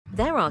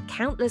There are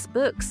countless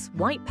books,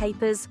 white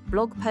papers,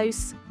 blog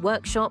posts,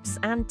 workshops,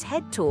 and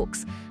TED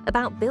Talks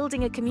about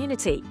building a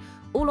community,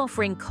 all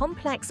offering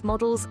complex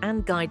models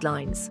and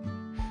guidelines.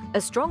 A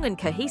strong and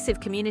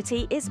cohesive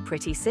community is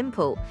pretty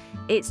simple.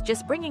 It's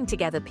just bringing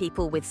together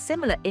people with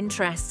similar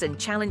interests and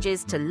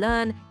challenges to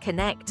learn,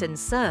 connect, and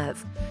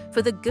serve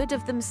for the good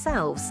of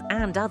themselves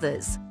and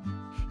others.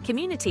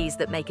 Communities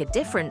that make a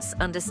difference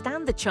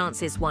understand the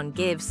chances one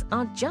gives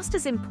are just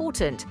as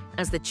important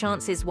as the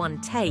chances one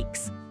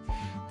takes.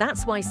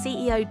 That's why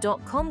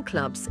CEO.com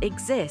clubs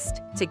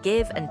exist, to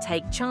give and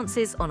take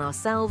chances on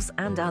ourselves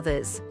and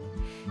others.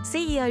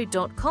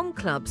 CEO.com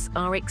clubs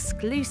are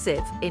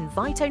exclusive,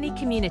 invite-only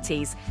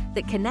communities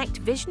that connect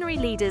visionary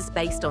leaders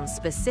based on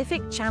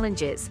specific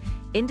challenges,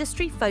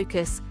 industry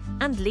focus,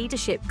 and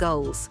leadership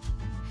goals.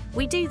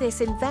 We do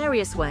this in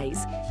various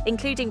ways,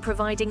 including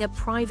providing a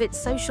private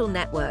social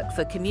network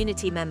for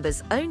community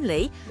members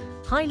only,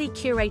 highly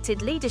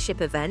curated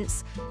leadership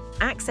events,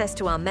 access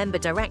to our member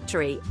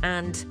directory,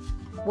 and,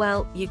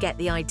 well, you get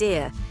the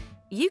idea.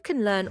 You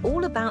can learn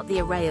all about the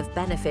array of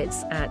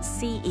benefits at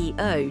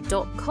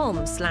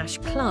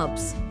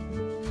ceo.com/clubs.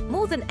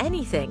 More than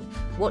anything,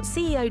 what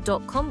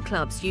CEO.com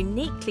clubs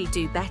uniquely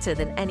do better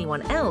than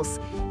anyone else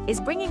is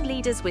bringing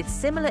leaders with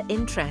similar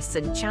interests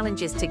and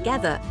challenges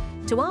together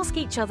to ask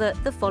each other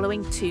the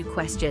following two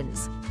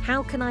questions.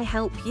 How can I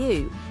help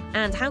you?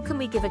 And how can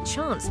we give a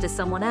chance to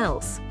someone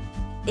else?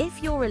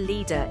 If you're a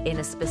leader in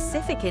a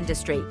specific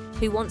industry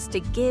who wants to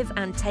give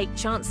and take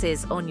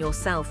chances on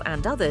yourself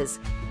and others,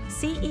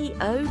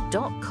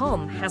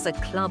 CEO.com has a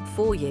club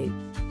for you.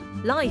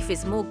 Life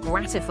is more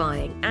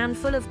gratifying and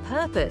full of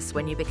purpose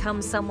when you become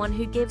someone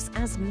who gives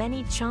as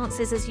many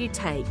chances as you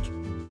take.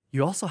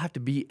 You also have to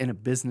be in a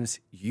business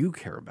you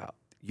care about,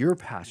 you're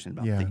passionate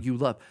about, that you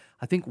love.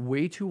 I think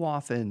way too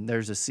often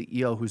there's a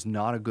CEO who's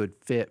not a good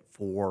fit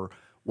for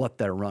what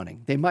they're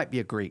running. They might be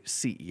a great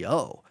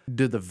CEO.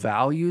 Do the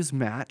values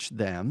match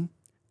them?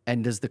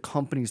 And does the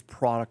company's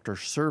product or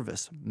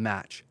service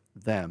match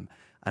them?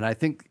 And I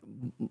think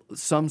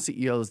some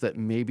CEOs that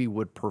maybe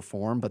would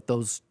perform, but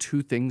those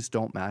two things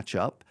don't match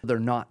up. They're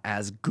not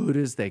as good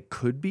as they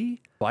could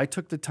be. So I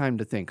took the time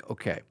to think,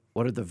 okay,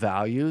 what are the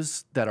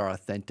values that are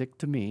authentic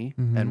to me?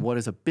 And what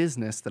is a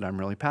business that I'm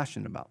really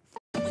passionate about?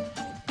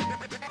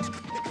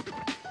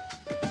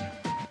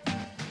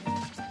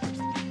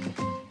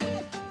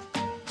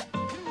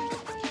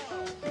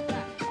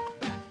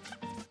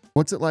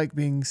 What's it like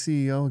being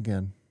CEO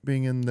again?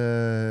 Being in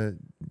the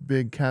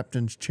big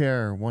captain's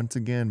chair once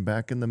again,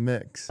 back in the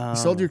mix. You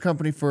sold your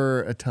company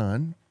for a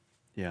ton.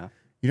 Yeah.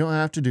 You don't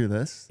have to do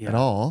this at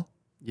all.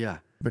 Yeah.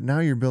 But now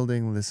you're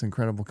building this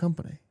incredible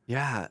company.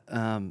 Yeah.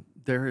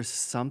 There is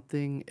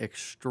something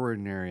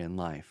extraordinary in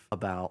life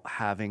about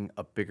having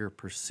a bigger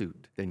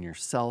pursuit than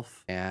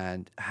yourself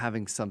and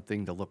having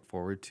something to look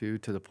forward to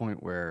the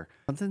point where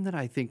something that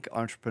I think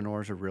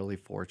entrepreneurs are really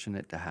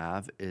fortunate to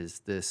have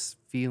is this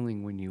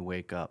feeling when you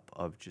wake up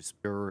of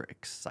just pure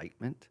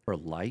excitement for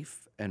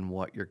life and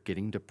what you're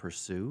getting to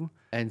pursue.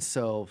 And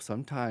so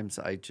sometimes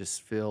I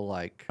just feel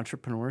like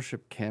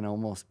entrepreneurship can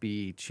almost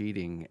be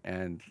cheating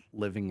and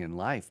living in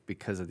life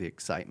because of the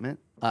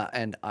excitement.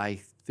 And I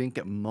think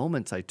at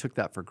moments I took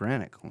that for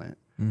granted, Clint,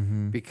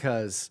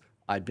 because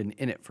I'd been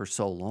in it for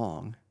so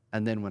long.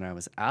 And then when I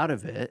was out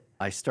of it,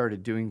 I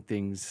started doing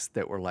things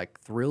that were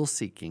like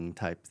thrill-seeking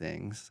type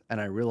things.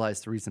 And I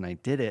realized the reason I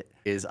did it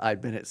is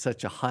I'd been at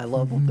such a high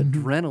level of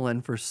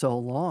adrenaline for so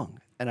long.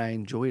 And I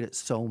enjoyed it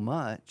so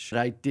much that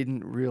I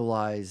didn't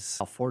realize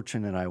how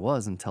fortunate I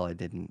was until I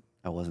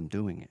wasn't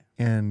doing it.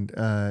 And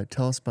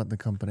tell us about the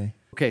company.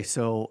 Okay,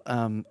 so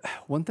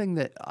one thing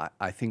that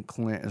I think,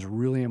 Clint, is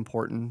really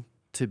important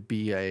to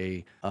be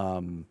a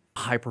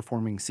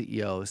high-performing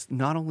CEO is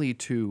not only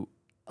to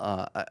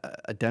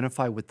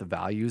identify with the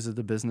values of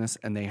the business,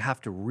 and you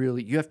have to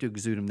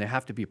exude them. They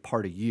have to be a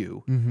part of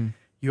you.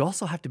 You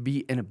also have to be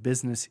in a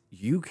business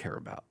you care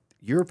about,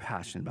 you're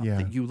passionate about,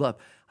 that you love.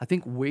 I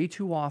think way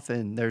too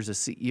often there's a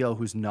CEO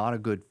who's not a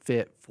good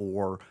fit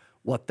for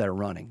what they're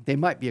running. They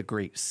might be a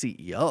great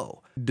CEO.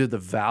 Do the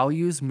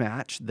values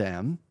match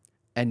them?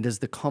 And does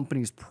the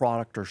company's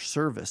product or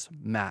service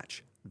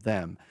match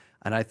them?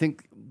 And I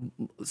think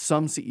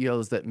some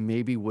CEOs that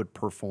maybe would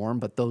perform,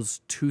 but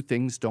those two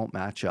things don't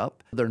match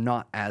up. They're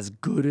not as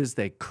good as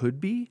they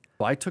could be.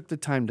 So I took the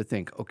time to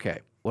think, okay,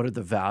 what are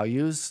the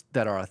values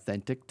that are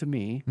authentic to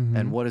me?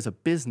 And what is a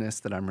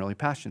business that I'm really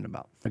passionate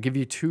about? I'll give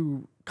you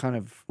two kind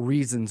of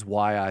reasons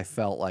why I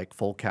felt like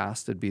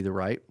Fullcast would be the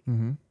right.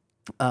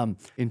 In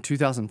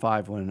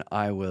 2005, when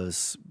I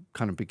was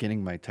kind of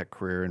beginning my tech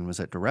career and was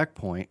at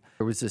DirectPoint,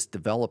 there was this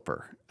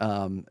developer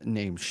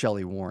named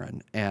Shelly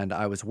Warren, and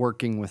I was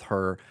working with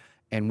her,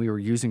 and we were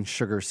using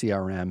Sugar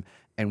CRM,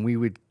 and we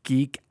would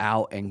geek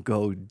out and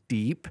go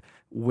deep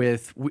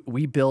with.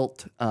 We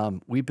built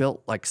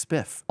like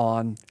Spiff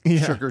on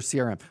Sugar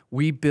CRM.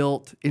 We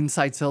built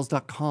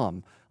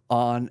InsideSales.com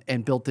on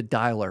and built a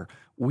dialer.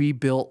 We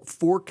built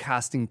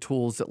forecasting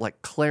tools that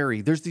like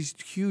Clary. There's these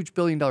huge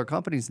billion-dollar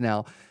companies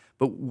now.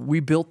 But we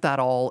built that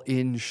all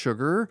in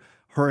Sugar.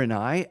 her and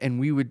I, and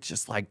we would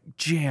just like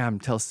jam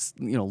till,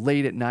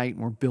 late at night,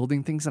 and we're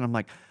building things. And I'm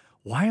like,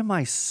 why am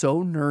I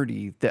so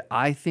nerdy that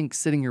I think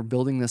sitting here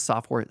building this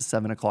software at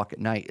 7 o'clock at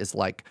night is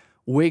like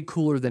way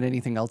cooler than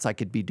anything else I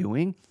could be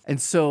doing?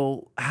 And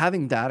so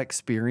having that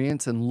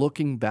experience and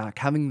looking back,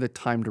 having the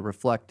time to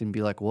reflect and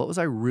be like, what was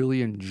I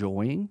really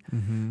enjoying?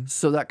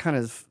 So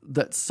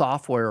that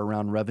software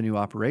around revenue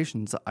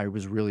operations, I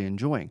was really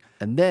enjoying.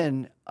 And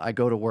then I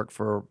go to work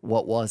for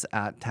what was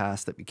at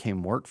Task that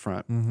became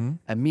Workfront.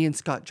 And me and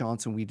Scott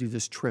Johnson, we do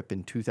this trip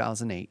in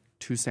 2008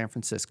 to San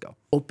Francisco.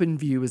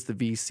 OpenView is the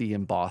VC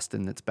in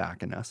Boston that's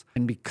backing us.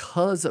 And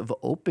because of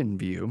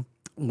OpenView,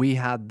 we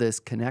had this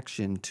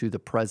connection to the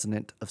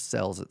president of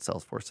sales at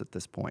Salesforce at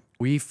this point.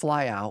 We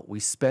fly out,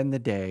 we spend the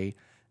day,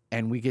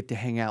 and we get to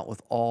hang out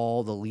with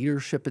all the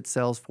leadership at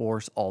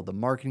Salesforce, all the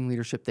marketing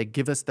leadership. They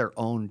give us their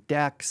own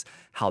decks,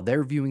 how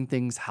they're viewing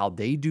things, how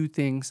they do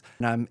things.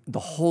 And the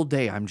whole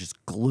day, I'm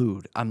just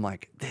glued. I'm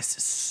like, this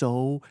is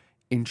so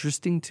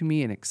interesting to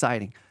me and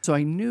exciting. So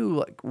I knew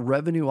like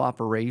revenue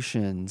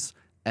operations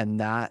and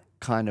that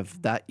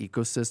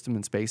ecosystem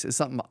and space is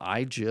something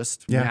I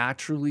just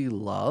naturally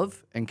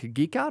love and could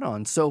geek out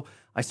on. So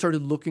I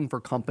started looking for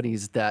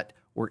companies that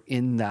were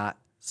in that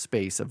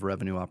space of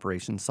revenue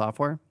operations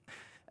software.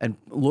 And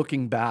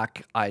looking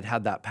back, I'd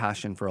had that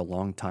passion for a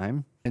long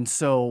time. And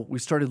so we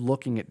started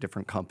looking at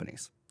different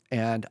companies.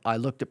 And I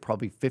looked at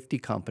probably 50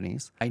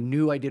 companies. I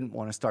knew I didn't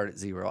want to start at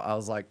zero. I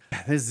was like,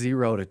 this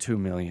 0 to 2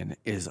 million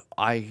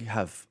I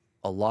have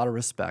a lot of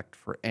respect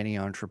for any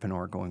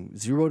entrepreneur going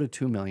 0 to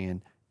 2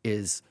 million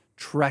is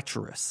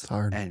treacherous. It's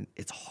hard. And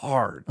it's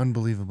hard.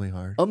 Unbelievably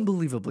hard.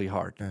 Unbelievably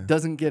hard. Yeah.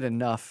 Doesn't get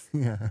enough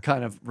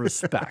kind of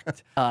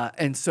respect.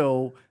 And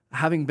so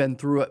having been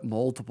through it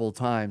multiple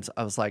times,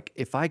 I was like,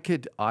 if I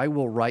could, I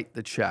will write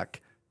the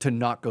check to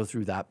not go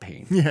through that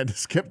pain. Yeah, to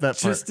skip that part.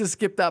 Just to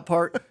skip that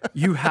part,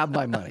 you have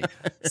my money.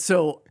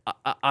 So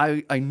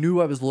I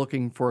knew I was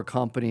looking for a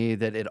company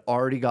that had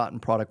already gotten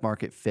product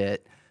market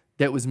fit,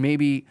 that was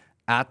maybe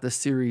at the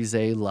Series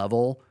A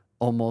level,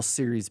 almost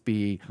Series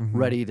B,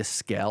 ready to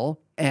scale.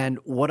 And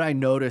what I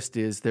noticed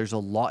is there's a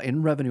lot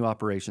in revenue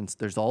operations.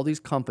 There's all these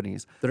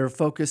companies that are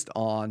focused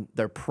on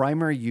their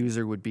primary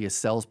user would be a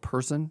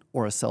salesperson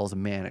or a sales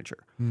manager.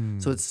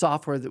 So it's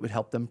software that would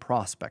help them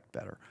prospect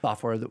better,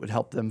 software that would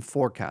help them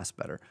forecast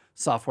better,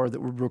 software that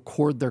would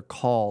record their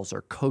calls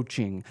or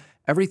coaching,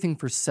 everything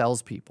for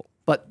salespeople.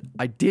 But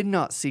I did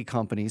not see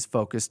companies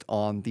focused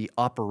on the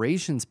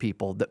operations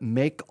people that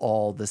make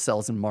all the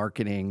sales and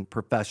marketing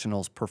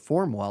professionals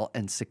perform well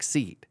and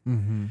succeed.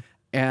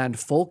 And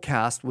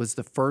Fullcast was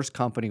the first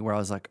company where I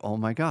was like, oh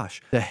my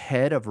gosh, the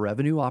head of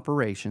revenue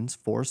operations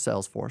for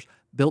Salesforce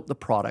built the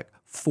product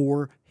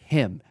for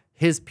him,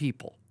 his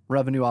people,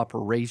 revenue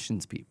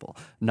operations people,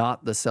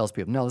 not the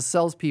salespeople. Now, the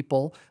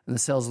salespeople and the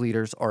sales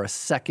leaders are a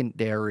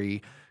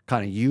secondary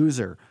kind of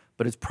user,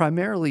 but it's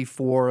primarily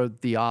for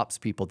the ops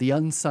people, the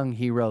unsung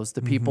heroes,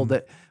 the people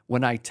that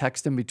when I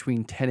text them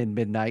between 10 and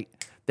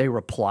midnight, they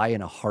reply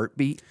in a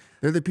heartbeat.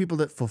 They're the people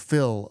that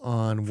fulfill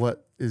on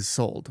what is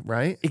sold,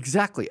 right?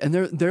 Exactly. And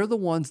they're the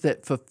ones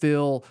that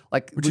fulfill,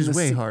 like, which is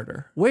way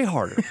harder. Way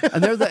harder.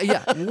 And they're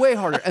way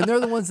harder. And they're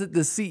the ones that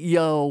the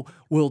CEO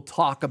will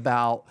talk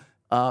about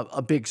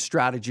a big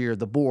strategy or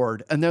the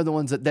board, and they're the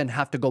ones that then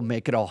have to go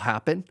make it all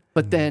happen.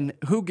 But then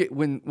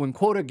when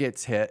quota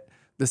gets hit,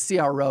 the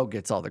CRO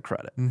gets all the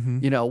credit.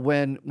 You know,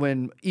 when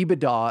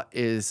EBITDA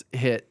is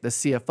hit, the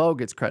CFO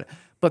gets credit.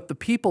 But the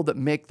people that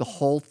make the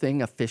whole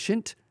thing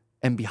efficient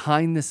and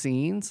behind the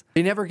scenes,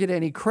 they never get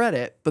any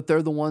credit, but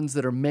they're the ones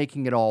that are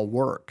making it all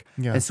work.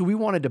 Yeah. And so we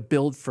wanted to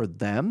build for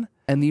them.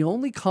 And the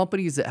only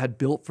companies that had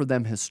built for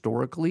them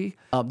historically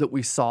that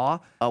we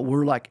saw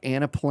were like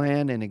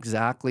Anaplan and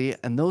Exactly.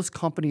 And those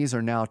companies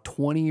are now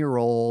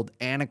 20-year-old,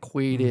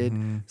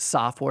 antiquated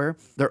software.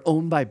 They're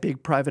owned by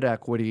big private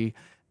equity.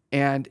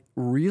 And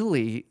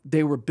really,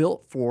 they were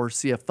built for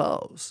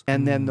CFOs.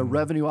 And then the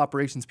revenue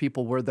operations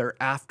people were their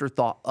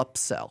afterthought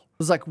upsell. It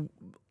was like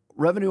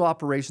revenue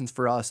operations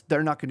for us,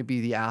 they're not going to be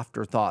the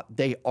afterthought.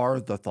 They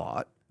are the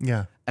thought.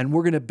 Yeah. And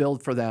we're going to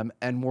build for them.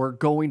 And we're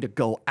going to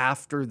go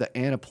after the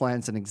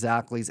Anaplans and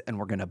Exactlys, and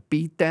we're going to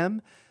beat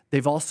them.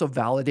 They've also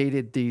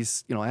validated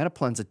these,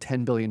 Anaplan's a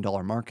 $10 billion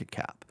market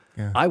cap.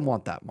 Yeah. I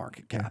want that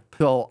market cap. Yeah.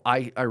 So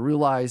I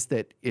realized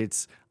that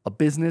it's a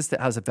business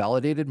that has a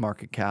validated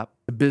market cap,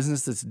 a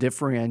business that's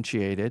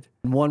differentiated,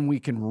 and one we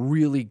can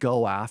really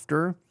go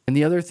after. And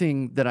the other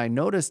thing that I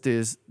noticed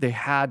is they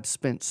had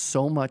spent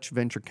so much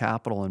venture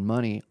capital and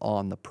money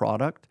on the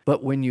product,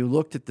 but when you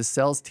looked at the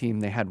sales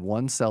team, they had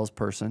one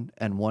salesperson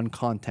and one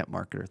content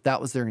marketer.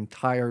 That was their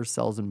entire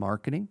sales and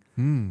marketing.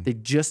 They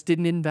just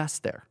didn't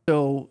invest there.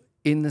 So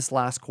in this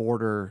last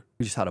quarter,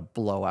 we just had a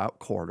blowout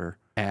quarter,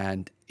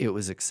 and it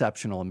was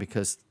exceptional. And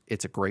because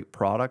it's a great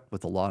product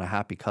with a lot of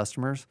happy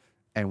customers,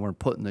 and we're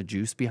putting the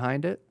juice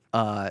behind it,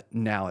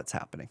 now it's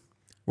happening.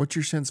 What's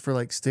your sense for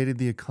like state of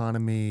the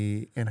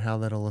economy and how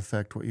that'll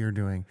affect what you're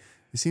doing?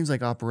 It seems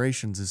like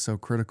operations is so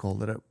critical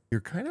that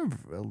you're kind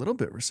of a little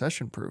bit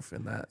recession proof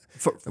in that.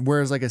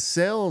 Whereas like a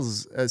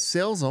sales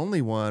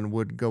only one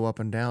would go up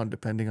and down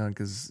depending on,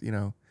 because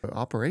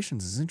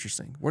operations is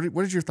interesting. What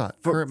is your thought?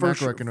 Current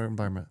macroeconomic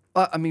environment.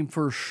 I mean,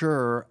 for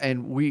sure.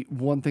 And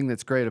one thing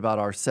that's great about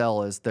our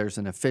sell is there's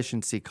an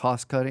efficiency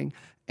cost cutting,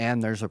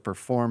 and there's a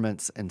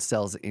performance and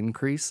sales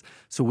increase.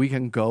 So we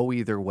can go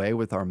either way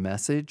with our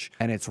message,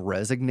 and it's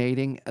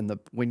resonating. And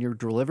when you're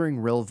delivering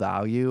real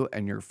value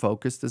and you're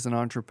focused as an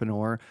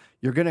entrepreneur,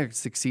 you're going to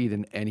succeed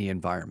in any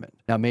environment.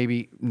 Now,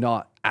 maybe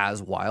not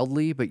as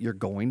wildly, but you're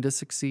going to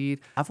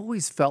succeed. I've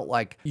always felt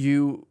like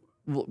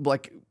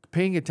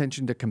paying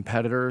attention to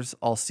competitors.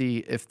 I'll see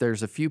if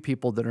there's a few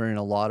people that are in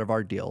a lot of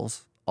our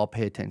deals, I'll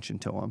pay attention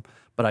to them,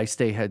 but I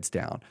stay heads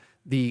down.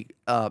 The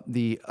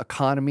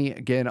economy,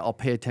 again, I'll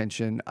pay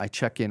attention. I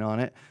check in on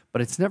it,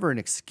 but it's never an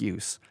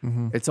excuse.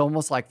 It's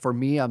almost like, for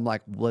me, I'm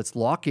like, let's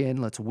lock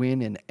in, let's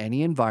win in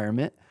any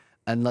environment,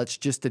 and let's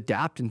just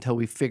adapt until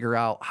we figure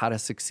out how to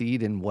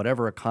succeed in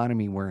whatever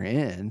economy we're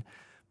in.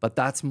 But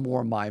that's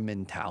more my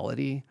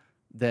mentality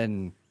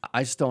than,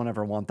 I just don't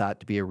ever want that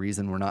to be a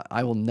reason we're not.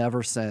 I will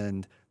never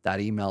send that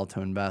email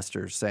to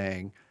investors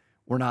saying,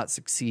 we're not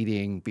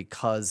succeeding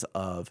because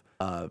of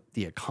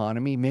the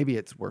economy.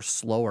 Maybe we're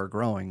slower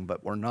growing,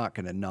 but we're not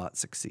going to not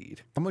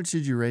succeed. How much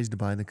did you raise to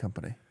buy the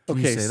company? Can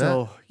Okay, you say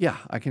so that? yeah,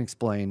 I can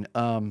explain.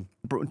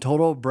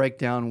 Total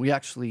breakdown. We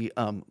actually,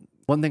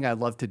 one thing I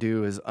love to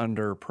do is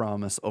under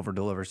promise, over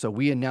deliver. So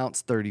we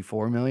announced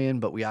 34 million,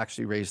 but we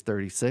actually raised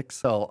 36.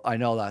 So I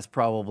know that's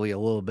probably a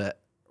little bit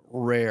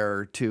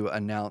rare to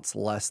announce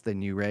less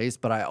than you raise,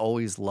 but I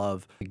always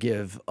love to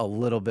give a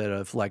little bit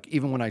of, like,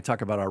 even when I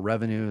talk about our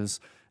revenues,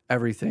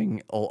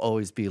 everything will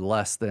always be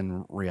less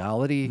than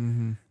reality.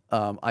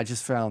 I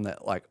just found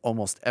that like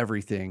almost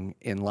everything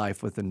in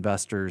life with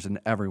investors and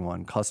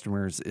everyone,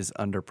 customers, is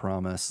under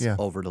promise,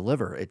 over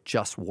deliver. It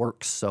just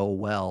works so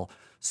well.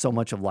 So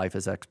much of life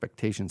is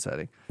expectation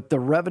setting. The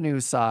revenue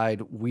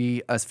side,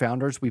 we as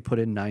founders, we put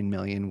in 9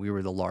 million. We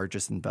were the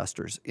largest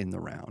investors in the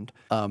round.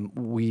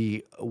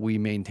 We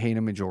maintain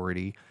a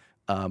majority.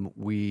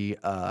 We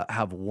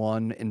have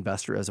one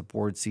investor as a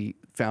board seat.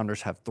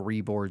 Founders have 3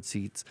 board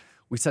seats.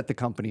 We set the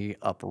company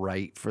up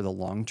right for the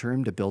long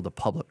term to build a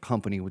public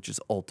company, which is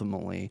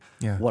ultimately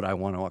what I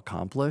want to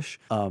accomplish.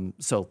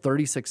 So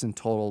 36 in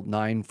total,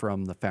 9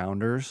 from the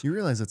founders. You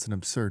realize that's an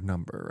absurd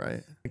number,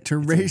 right? Like, to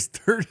raise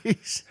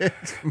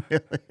 $36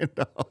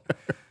 million,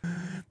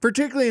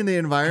 particularly in the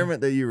environment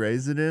that you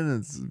raised it in,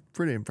 it's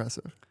pretty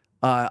impressive.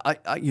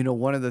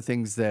 One of the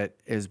things that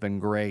has been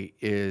great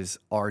is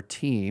our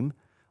team,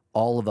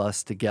 all of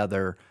us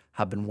together,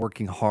 have been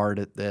working hard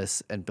at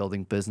this and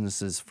building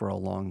businesses for a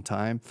long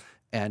time.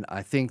 And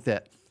I think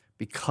that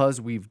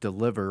because we've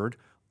delivered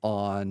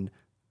on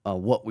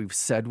what we've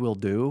said we'll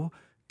do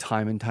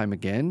time and time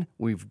again,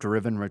 we've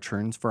driven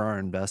returns for our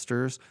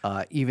investors,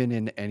 even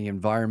in any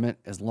environment.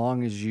 As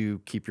long as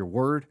you keep your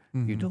word,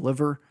 you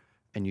deliver,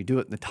 and you do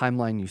it in the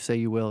timeline you say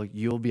you will,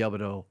 you'll be able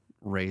to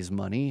raise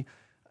money.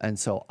 And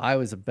so I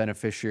was a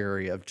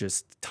beneficiary of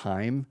just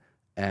time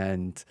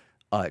and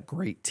a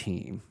great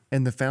team.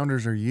 And the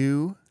founders are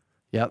you?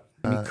 Yep.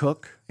 Amy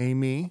Cook,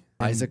 Amy,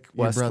 Isaac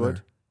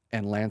Westwood,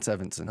 and Lance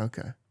Evanson.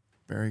 Okay.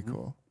 Very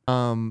cool.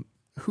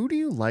 Who do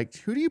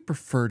you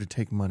prefer to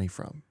take money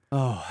from?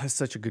 Oh, that's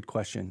such a good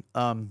question.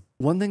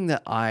 One thing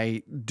that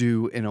I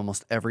do in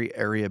almost every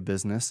area of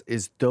business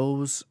is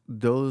those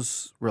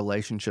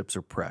relationships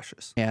are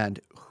precious,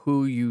 and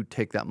who you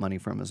take that money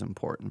from is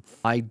important.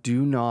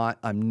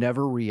 I'm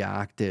never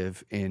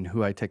reactive in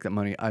who I take that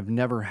money. I've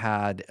never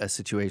had a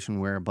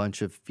situation where a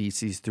bunch of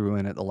feces threw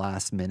in at the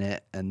last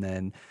minute and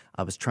then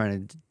I was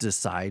trying to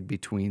decide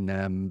between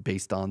them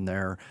based on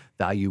their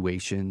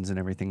valuations and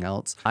everything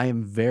else. I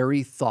am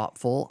very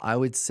thoughtful. I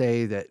would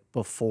say that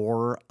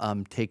before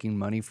taking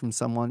money from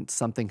someone,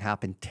 something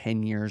happened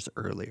 10 years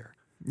earlier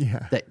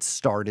that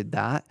started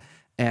that.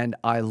 And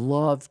I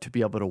love to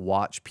be able to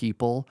watch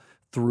people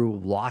through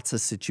lots of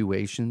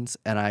situations,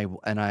 and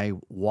I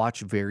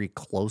watch very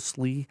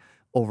closely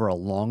over a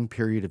long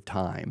period of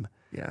time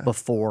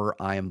before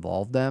I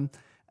involve them.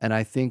 And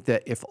I think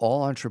that if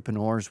all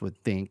entrepreneurs would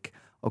think,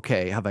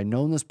 okay, have I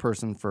known this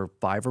person for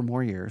 5 or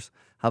more years?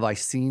 Have I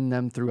seen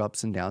them through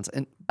ups and downs?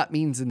 And that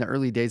means in the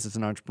early days as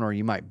an entrepreneur,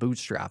 you might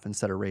bootstrap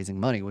instead of raising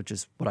money, which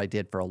is what I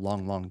did for a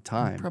long, long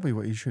time. Probably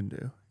what you should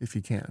do if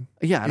you can.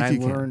 Yeah, and I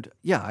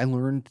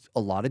learned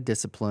a lot of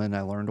discipline.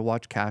 I learned to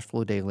watch cash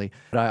flow daily.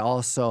 But I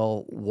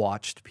also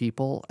watched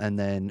people and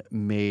then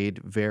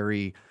made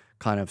very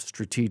kind of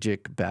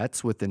strategic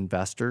bets with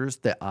investors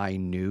that I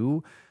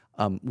knew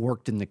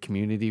worked in the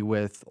community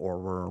with or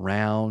were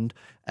around.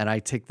 And I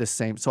take the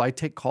same. So I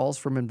take calls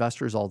from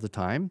investors all the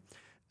time,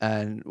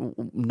 and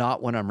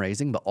not when I'm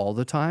raising, but all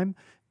the time.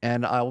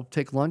 And I'll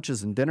take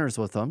lunches and dinners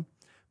with them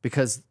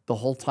because the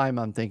whole time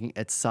I'm thinking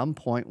at some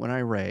point when I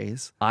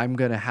raise, I'm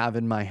going to have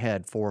in my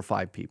head 4 or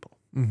 5 people.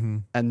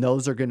 And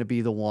those are going to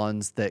be the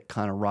ones that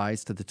kind of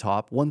rise to the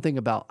top. One thing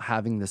about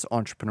having this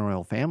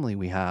entrepreneurial family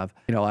we have,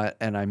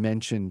 and I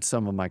mentioned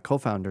some of my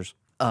co-founders,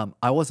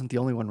 I wasn't the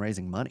only one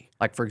raising money.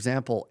 Like, for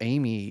example,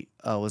 Amy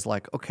was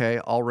like, okay,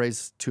 I'll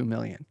raise $2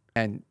 million.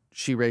 And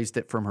she raised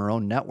it from her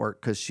own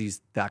network because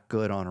she's that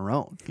good on her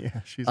own.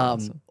 Yeah, she's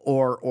awesome.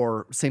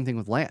 Or same thing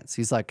with Lance.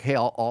 He's like, hey,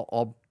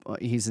 I'll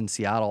he's in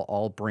Seattle.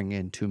 I'll bring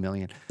in $2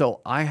 million.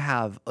 So I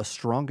have a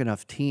strong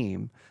enough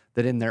team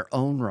that in their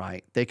own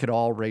right, they could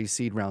all raise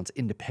seed rounds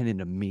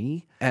independent of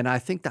me. And I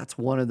think that's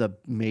one of the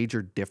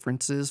major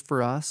differences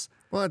for us.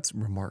 Well, that's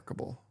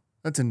remarkable.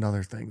 That's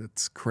another thing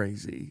that's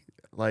crazy,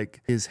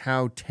 like, is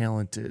how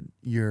talented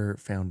your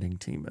founding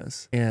team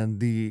is. And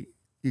the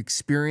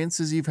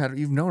experiences you've had,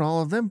 you've known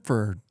all of them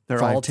for They're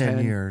 5, all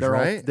 10 years,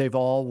 right? They've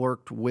all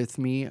worked with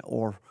me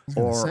or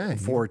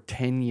for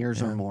 10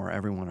 years or more,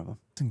 every one of them.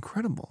 It's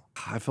incredible.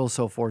 I feel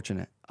so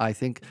fortunate. I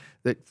think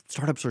that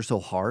startups are so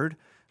hard,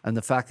 and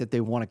the fact that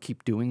they want to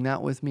keep doing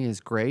that with me is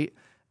great.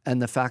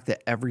 And the fact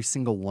that every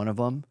single one of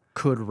them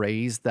could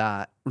raise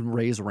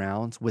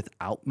rounds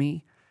without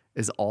me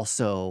is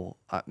also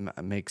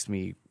makes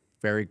me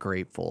very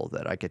grateful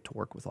that I get to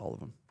work with all of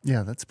them.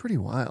 Yeah, that's pretty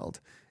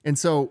wild. And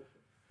so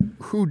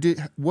who did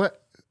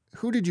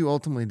you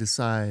ultimately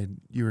decide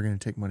you were going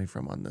to take money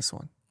from on this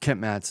one?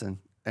 Kent Madsen,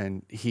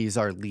 and he's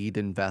our lead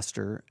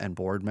investor and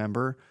board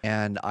member.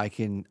 And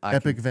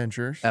Epic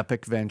Ventures.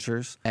 Epic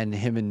Ventures. And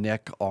him and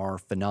Nick are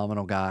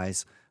phenomenal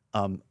guys.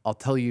 I'll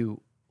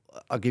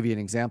give you an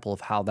example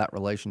of how that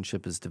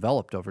relationship has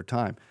developed over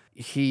time.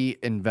 He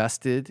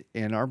invested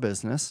in our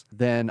business.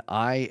 Then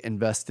I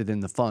invested in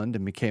the fund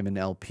and became an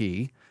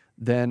LP.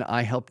 Then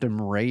I helped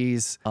him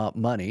raise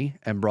money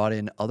and brought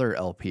in other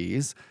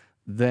LPs.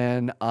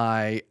 Then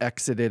I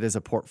exited as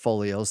a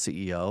portfolio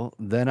CEO.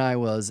 Then I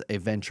was a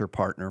venture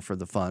partner for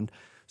the fund.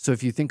 So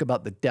if you think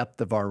about the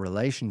depth of our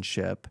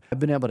relationship, I've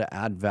been able to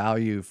add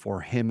value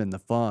for him and the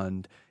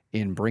fund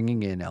in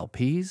bringing in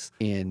LPs,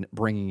 in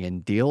bringing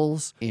in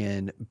deals,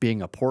 in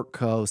being a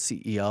portco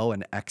CEO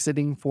and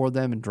exiting for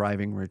them and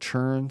driving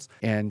returns.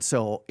 And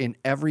so in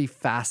every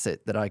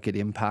facet that I could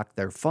impact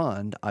their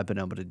fund, I've been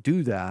able to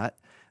do that.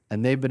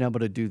 And they've been able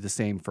to do the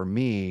same for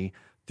me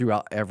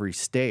throughout every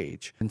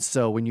stage. And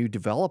so when you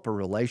develop a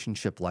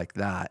relationship like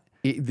that,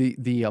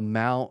 the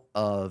amount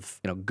of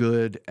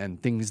good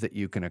and things that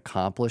you can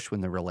accomplish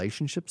when the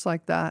relationship's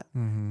like that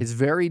is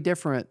very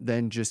different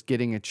than just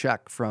getting a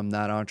check from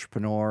that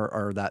entrepreneur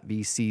or that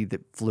VC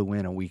that flew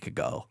in a week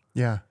ago.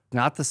 Yeah.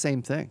 Not the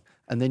same thing.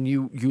 And then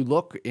you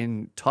look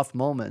in tough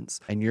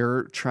moments and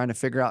you're trying to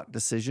figure out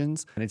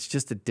decisions, and it's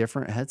just a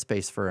different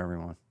headspace for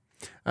everyone.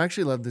 I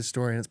actually love this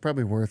story, and it's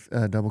probably worth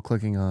double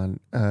clicking on.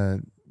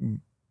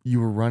 You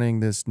were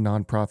running this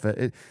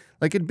nonprofit.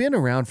 It'd been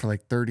around for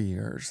like 30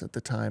 years at the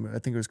time. I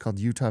think it was called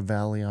Utah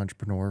Valley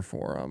Entrepreneur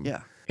Forum.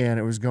 Yeah. And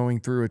it was going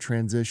through a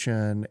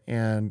transition,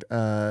 and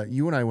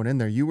you and I went in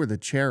there. You were the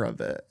chair of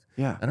it.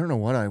 Yeah. I don't know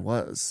what I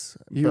was.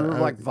 You were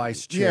like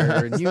vice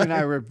chair, and you and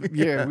I were,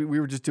 we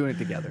were just doing it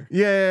together.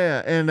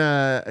 Yeah.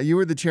 And you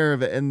were the chair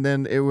of it. And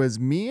then it was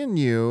me and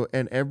you,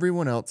 and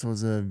everyone else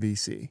was a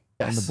VC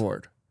on the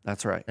board.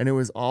 That's right. And it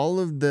was all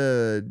of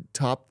the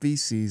top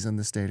VCs in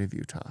the state of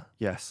Utah.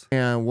 Yes.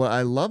 And what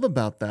I love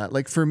about that,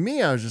 like for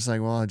me, I was just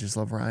like, well, I just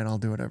love Ryan. I'll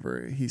do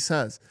whatever he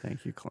says.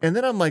 Thank you, Clint. And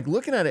then I'm like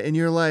looking at it, and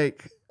you're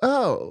like,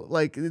 oh,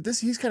 like this,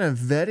 he's kind of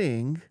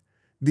vetting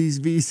these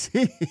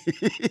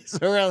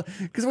VCs around,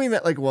 because we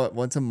met like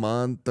once a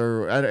month,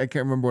 or I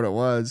can't remember what it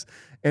was.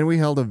 And we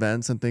held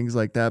events and things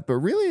like that. But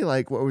really,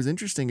 like, what was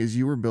interesting is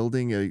you were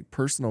building a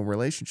personal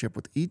relationship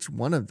with each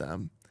one of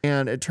them.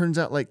 And it turns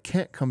out like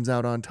Kent comes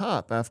out on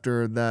top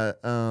after that,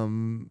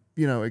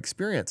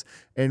 experience.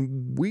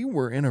 And we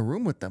were in a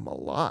room with them a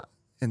lot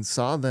and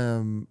saw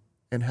them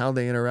and how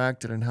they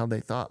interacted and how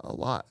they thought a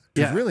lot.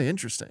 It was really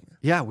interesting.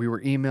 Yeah, we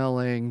were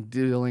emailing,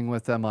 dealing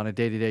with them on a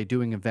day-to-day,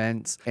 doing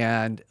events.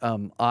 And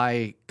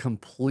I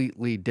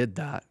completely did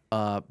that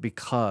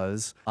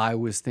because I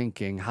was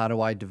thinking, how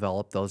do I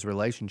develop those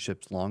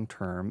relationships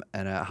long-term?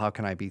 And how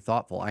can I be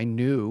thoughtful? I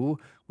knew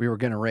we were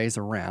going to raise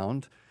a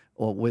round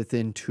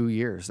within 2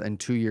 years. And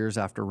 2 years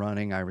after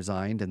running, I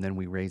resigned, and then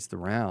we raised the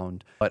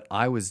round. But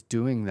I was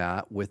doing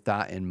that with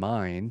that in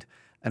mind.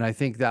 And I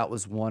think that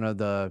was one of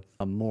the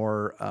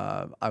more,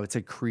 I would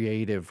say,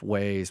 creative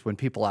ways. When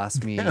people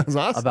ask me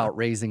about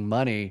raising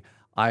money,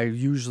 I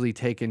usually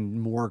take in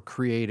more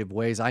creative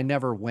ways. I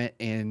never went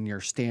in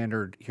your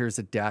standard, here's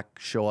a deck,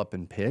 show up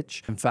and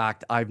pitch. In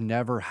fact, I've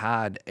never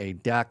had a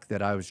deck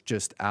that I was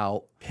just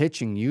out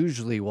pitching.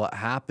 Usually what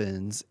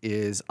happens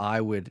is I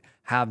would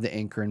have the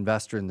anchor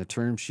investor in the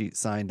term sheet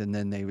signed, and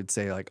then they would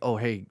say like, oh,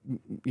 hey,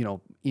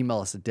 email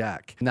us a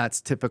deck. And that's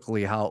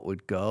typically how it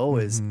would go,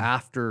 is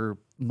after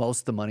most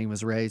of the money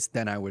was raised,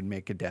 then I would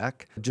make a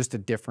deck. Just a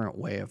different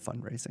way of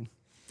fundraising.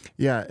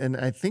 Yeah, and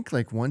I think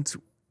like once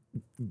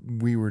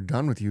we were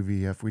done with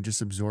UVF, we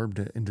just absorbed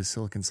it into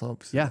Silicon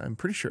Slopes. Yeah. I'm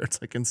pretty sure it's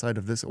like inside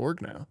of this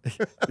org now.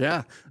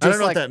 Yeah. I don't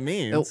know what that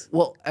means.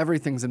 Well,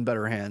 everything's in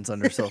better hands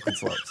under Silicon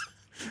Slopes.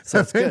 So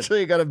it's good.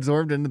 Eventually it got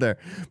absorbed into there.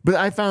 But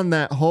I found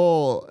that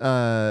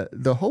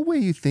the whole way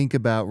you think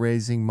about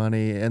raising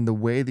money and the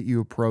way that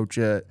you approach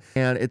it,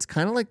 and it's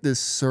kind of like this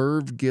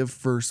serve, give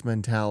first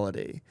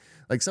mentality.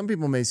 Like some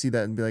people may see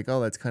that and be like,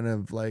 oh, that's kind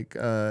of like,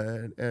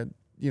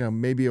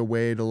 maybe a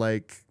way to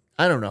like,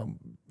 I don't know.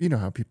 You know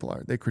how people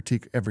are. They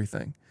critique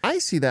everything. I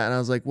see that and I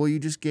was like, well, you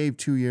just gave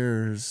 2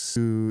 years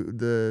to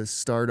the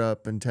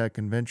startup and tech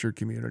and venture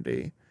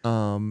community.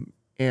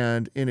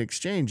 And in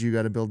exchange, you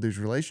got to build these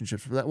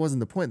relationships. But that wasn't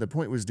the point. The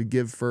point was to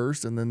give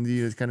first and then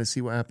you just kind of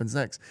see what happens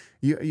next.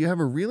 You have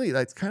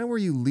that's kind of where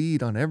you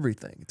lead on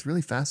everything. It's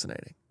really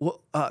fascinating.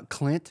 Well,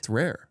 Clint, it's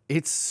rare.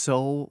 It's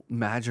so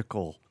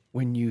magical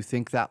when you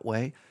think that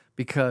way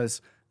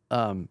because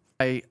I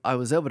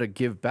was able to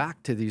give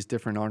back to these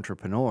different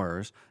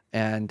entrepreneurs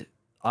and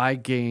I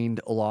gained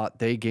a lot,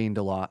 they gained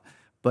a lot,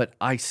 but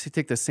I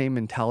take the same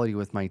mentality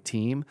with my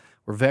team.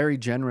 We're very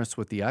generous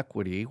with the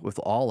equity with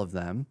all of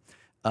them.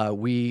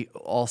 We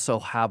also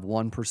have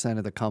 1%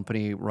 of the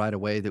company right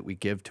away that we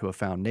give to a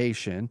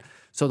foundation.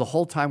 So the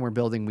whole time we're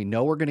building, we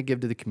know we're going to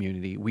give to the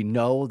community. We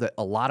know that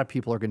a lot of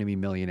people are going to be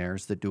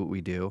millionaires that do what we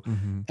do.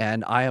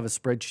 And I have a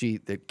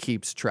spreadsheet that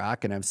keeps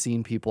track, and I've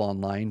seen people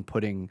online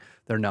putting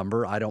their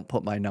number. I don't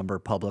put my number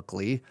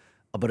publicly,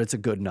 but it's a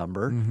good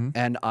number.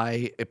 And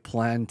I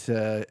plan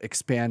to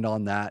expand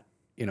on that,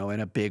 in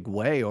a big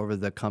way over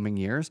the coming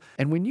years.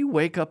 And when you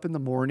wake up in the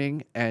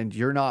morning and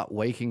you're not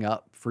waking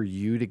up for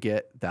you to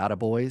get data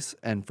boys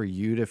and for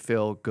you to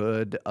feel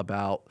good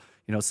about,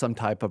 some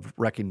type of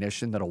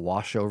recognition that'll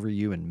wash over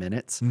you in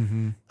minutes.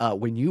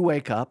 When you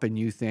wake up and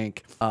you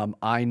think,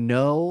 I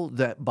know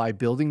that by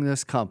building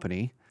this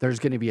company, there's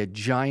going to be a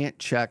giant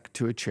check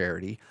to a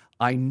charity.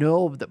 I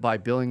know that by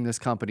building this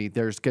company,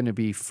 there's going to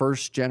be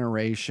first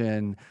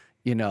generation,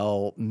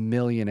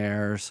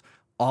 millionaires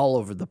all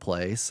over the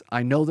place.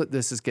 I know that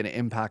this is going to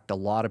impact a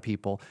lot of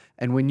people.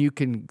 And when you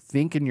can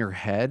think in your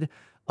head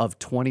of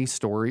 20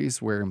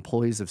 stories where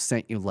employees have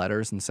sent you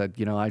letters and said,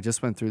 I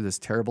just went through this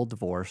terrible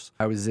divorce.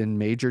 I was in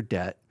major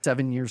debt.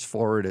 7 years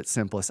forward at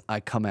Simplus, I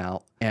come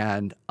out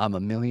and I'm a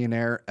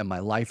millionaire and my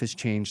life has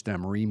changed and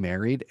I'm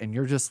remarried. And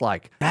you're just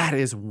like, that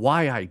is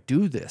why I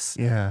do this.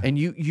 Yeah. And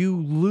you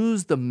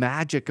lose the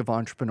magic of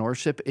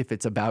entrepreneurship if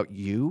it's about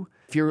you.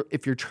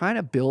 If you're trying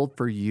to build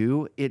for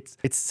you, it's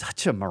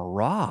such a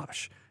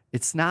mirage.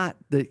 It's not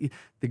the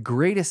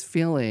greatest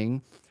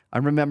feeling. I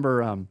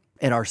remember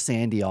at our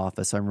Sandy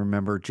office, I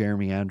remember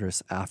Jeremy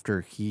Andrus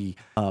after he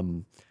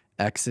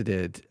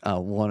exited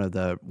one of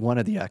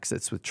the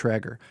exits with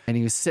Traeger, and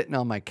he was sitting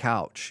on my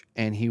couch,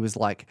 and he was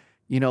like,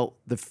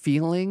 the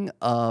feeling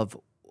of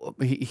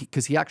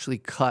because he actually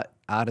cut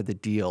out of the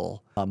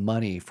deal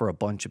money for a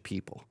bunch of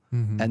people,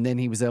 and then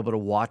he was able to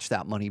watch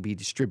that money be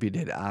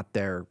distributed at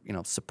their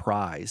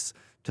surprise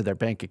to their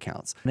bank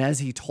accounts. And as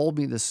he told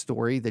me this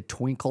story, the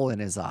twinkle in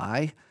his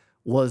eye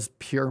was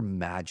pure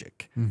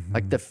magic.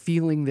 Like the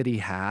feeling that he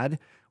had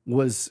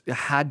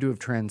had to have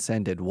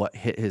transcended what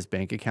hit his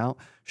bank account.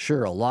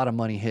 Sure, a lot of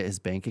money hit his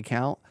bank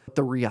account. But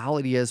the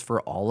reality is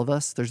for all of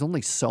us, there's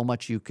only so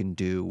much you can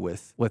do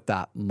with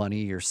that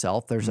money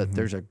yourself. There's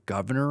a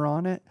governor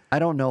on it. I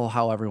don't know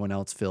how everyone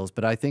else feels,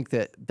 but I think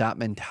that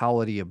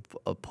mentality of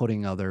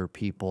putting other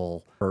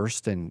people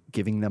first and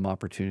giving them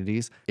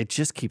opportunities, it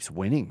just keeps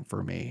winning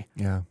for me.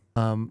 Yeah.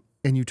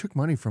 And you took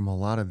money from a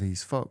lot of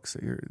these folks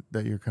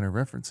that you're kind of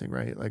referencing,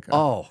 right? Like,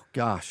 oh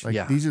gosh, like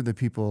yeah. These are the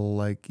people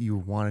like you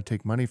want to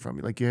take money from.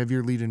 Like you have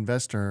your lead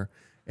investor,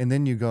 and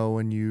then you go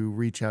and you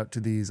reach out to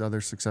these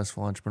other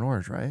successful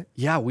entrepreneurs, right?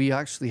 Yeah, we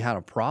actually had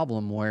a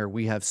problem where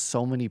we have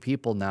so many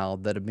people now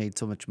that have made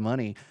so much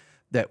money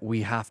that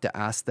we have to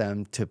ask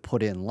them to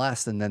put in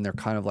less, and then they're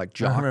kind of like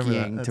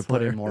jockeying to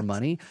put in more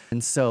money.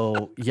 And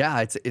so,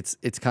 yeah,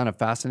 it's kind of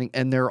fascinating.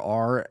 And there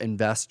are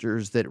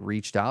investors that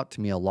reached out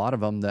to me, a lot of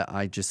them that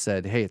I just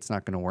said, hey, it's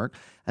not going to work.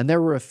 And there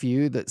were a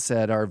few that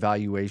said our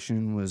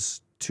valuation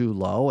was too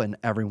low, and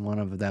every one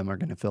of them are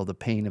going to feel the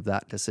pain of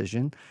that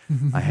decision.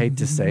 I hate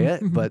to say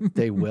it, but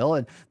they will.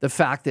 And the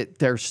fact that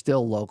they're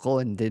still local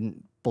and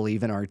didn't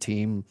believe in our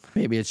team,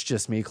 maybe it's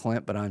just me,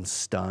 Clint, but I'm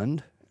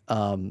stunned.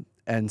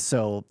 And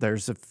so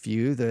there's a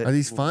few that are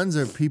these funds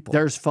or people?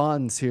 There's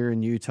funds here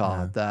in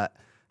Utah that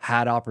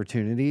had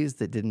opportunities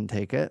that didn't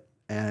take it,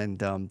 and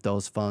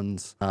those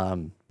funds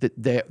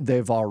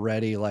they've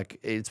already, like,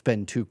 it's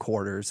been 2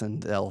 quarters,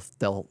 and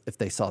they'll if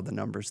they saw the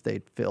numbers,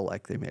 they'd feel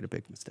like they made a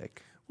big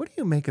mistake. What do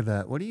you make of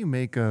that? What do you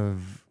make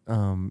of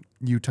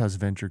Utah's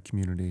venture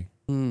community?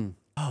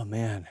 Oh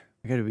man,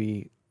 I got to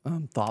be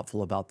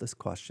thoughtful about this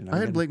question. I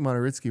had Blake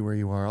Motoritsky where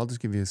you are. I'll just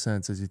give you a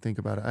sense as you think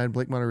about it. I had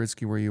Blake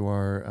Motoritsky where you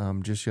are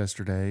just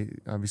yesterday.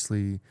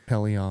 Obviously,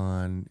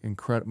 Pelion,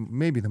 incredible,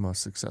 maybe the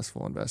most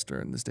successful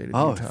investor in the state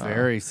of Utah. Oh,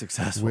 very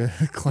successful. With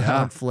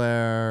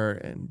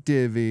Cloudflare and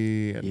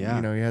Divvy. And,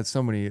 you know, you had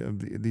so many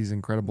of these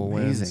incredible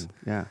wins.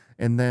 Yeah.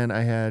 And then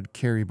I had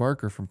Carrie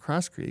Barker from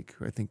Cross Creek,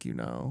 who I think you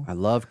know. I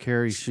love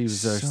Carrie. She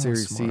was a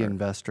Series C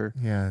investor.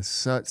 Yeah,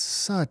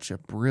 such a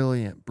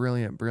brilliant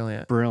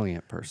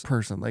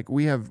person. Like Like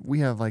we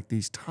have like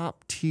these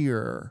top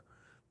tier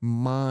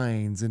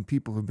minds and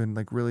people who've been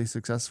like really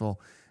successful.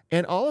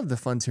 And all of the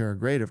funds here are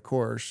great, of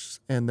course,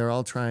 and they're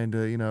all trying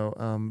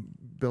to,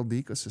 build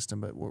the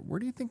ecosystem. But where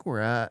do you think we're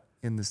at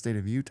in the state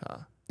of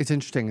Utah? It's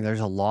interesting.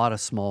 There's a lot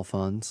of small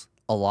funds,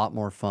 a lot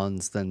more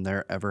funds than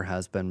there ever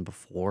has been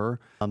before.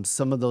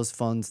 Some of those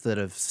funds that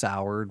have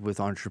soured with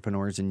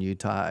entrepreneurs in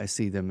Utah, I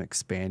see them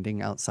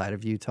expanding outside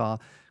of Utah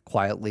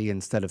quietly.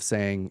 Instead of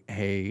saying,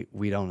 hey,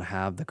 we don't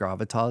have the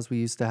gravitas we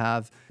used to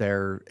have,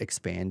 they're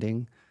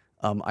expanding.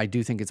 I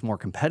do think it's more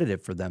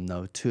competitive for them,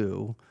 though,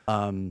 too.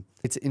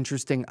 It's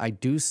interesting. I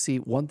do see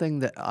one thing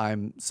that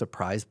I'm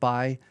surprised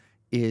by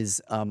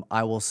is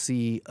I will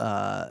see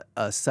a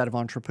set of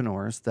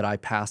entrepreneurs that I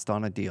passed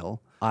on a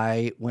deal.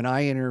 When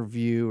I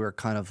interview or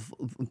kind of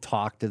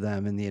talk to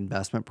them in the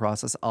investment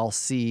process, I'll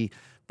see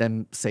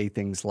them say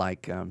things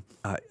like,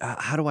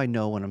 how do I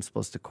know when I'm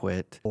supposed to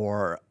quit?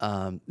 Or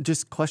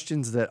just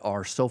questions that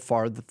are so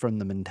far from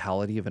the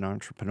mentality of an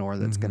entrepreneur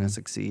that's going to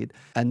succeed.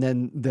 And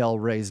then they'll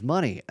raise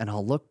money and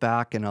I'll look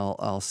back and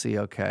I'll see,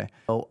 okay,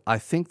 oh, I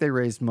think they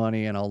raised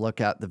money, and I'll look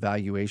at the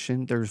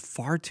valuation. There's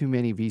far too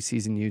many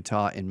VCs in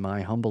Utah, in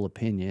my humble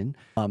opinion.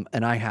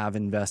 And I have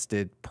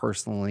invested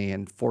personally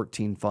in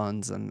 14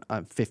 funds and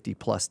 50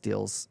 plus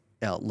deals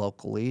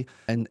locally,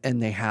 and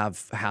they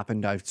have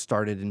happened. I've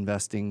started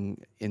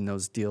investing in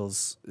those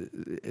deals.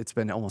 It's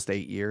been almost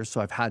 8 years,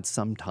 so I've had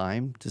some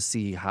time to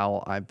see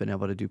how I've been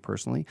able to do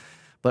personally.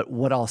 But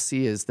what I'll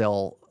see is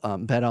they'll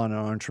bet on an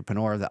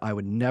entrepreneur that I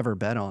would never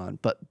bet on,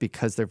 but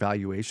because their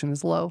valuation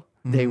is low,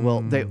 they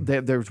will.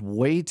 There's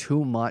way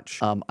too much,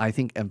 I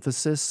think,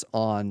 emphasis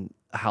on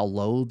how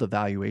low the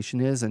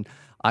valuation is, and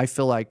I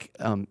feel like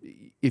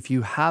if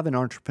you have an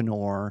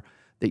entrepreneur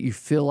that you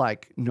feel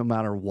like no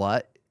matter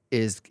what,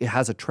 it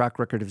has a track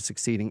record of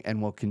succeeding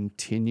and will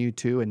continue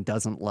to and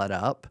doesn't let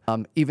up.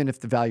 Even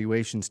if the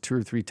valuation's 2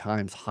 or 3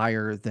 times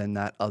higher than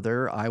that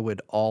other, I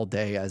would all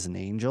day as an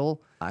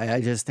angel. I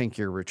just think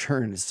your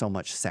return is so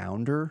much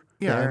sounder.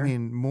 Yeah, there. I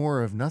mean,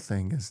 more of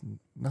nothing is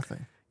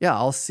nothing. Yeah,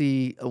 I'll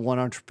see one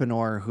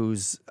entrepreneur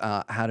who's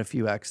had a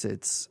few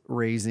exits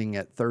raising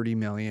at 30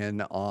 million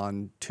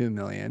on 2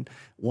 million,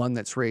 one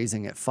that's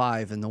raising at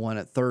 5, and the one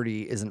at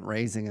 30 isn't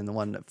raising, and the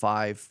one at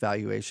 5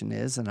 valuation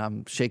is. And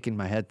I'm shaking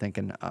my head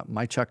thinking,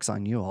 my check's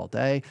on you all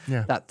day.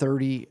 Yeah. That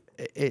 30,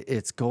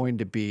 it's going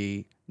to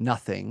be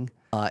nothing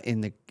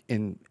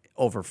in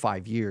over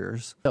 5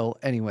 years. So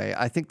anyway,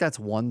 I think that's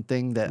one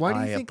thing that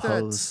I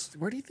oppose.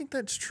 Why do you think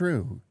that's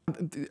true?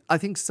 I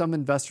think some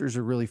investors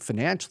are really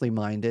financially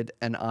minded,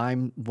 and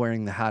I'm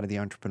wearing the hat of the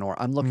entrepreneur.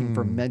 I'm looking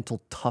for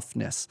mental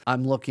toughness.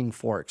 I'm looking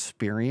for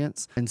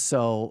experience. And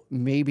so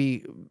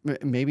maybe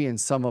in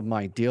some of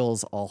my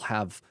deals, I'll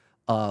have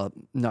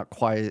not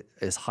quite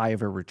as high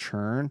of a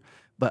return,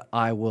 but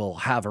I will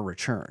have a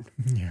return.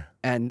 Yeah.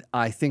 And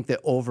I think that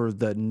over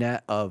the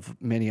net of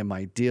many of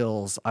my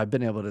deals, I've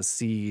been able to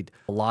seed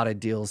a lot of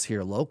deals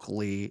here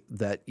locally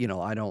that,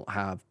 I don't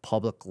have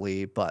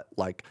publicly, but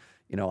like,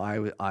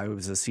 I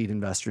was a seed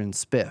investor in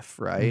Spiff,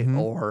 right?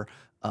 Or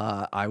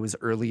I was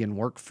early in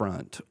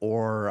Workfront,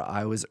 or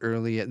I was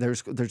early.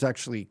 There's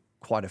actually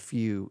quite a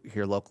few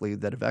here locally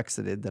that have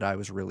exited that I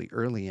was really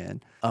early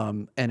in.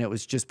 And it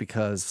was just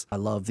because I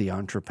love the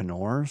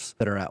entrepreneurs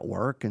that are at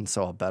work. And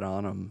so I'll bet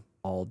on them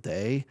all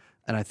day.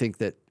 And I think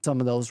that some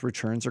of those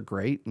returns are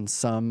great, and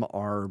some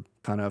are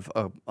kind of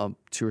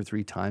 2 or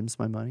 3 times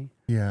my money.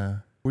 Yeah.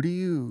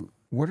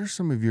 What are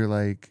some of your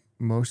like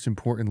most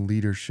important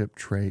leadership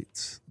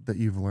traits that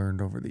you've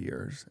learned over the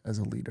years as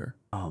a leader?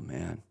 Oh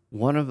man.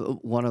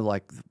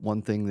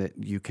 One thing that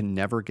you can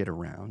never get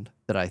around,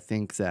 that I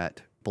think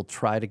that people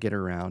try to get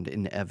around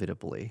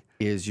inevitably,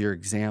 is your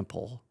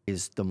example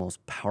is the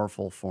most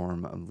powerful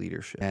form of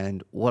leadership.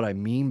 And what I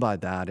mean by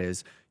that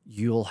is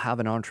you'll have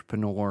an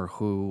entrepreneur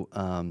who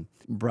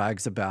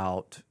brags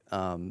about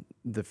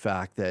the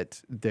fact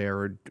that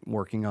they're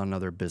working on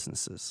other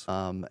businesses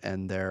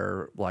and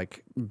they're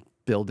like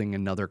building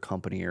another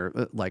company,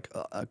 or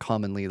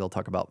commonly they'll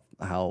talk about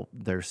how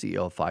they're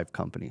CEO of 5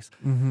 companies.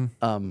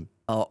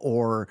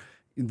 Or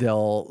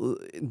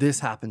this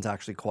happens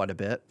actually quite a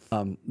bit.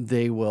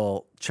 They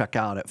will check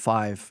out at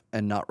 5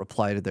 and not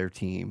reply to their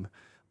team,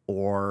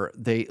 or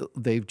they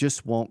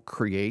just won't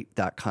create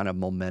that kind of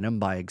momentum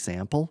by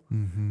example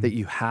that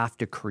you have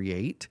to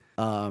create.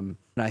 And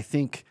I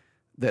think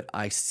that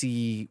I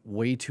see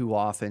way too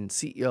often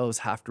CEOs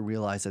have to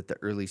realize at the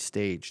early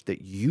stage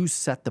that you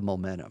set the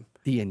momentum,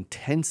 the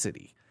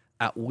intensity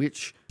at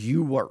which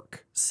you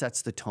work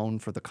sets the tone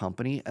for the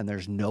company, and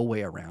there's no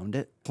way around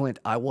it. Clint,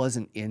 I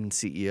wasn't in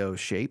CEO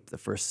shape the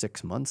first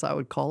 6 months, I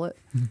would call it.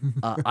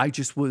 I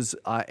just was,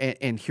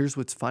 and here's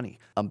what's funny.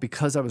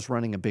 Because I was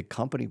running a big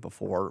company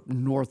before,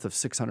 north of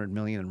 600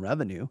 million in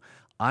revenue,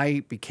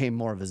 I became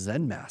more of a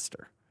Zen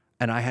master,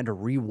 and I had to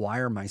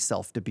rewire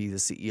myself to be the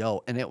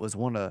CEO, and it was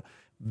one of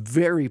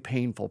very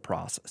painful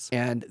process.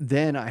 And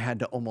then I had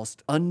to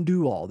almost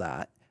undo all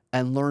that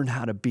and learn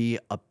how to be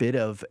a bit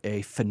of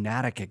a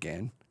fanatic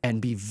again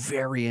and be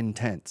very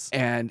intense.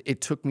 And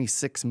it took me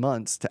 6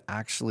 months to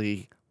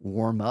actually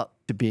warm up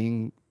to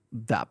being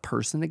that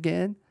person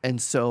again.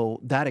 And so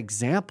that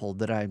example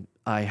that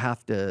I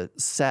have to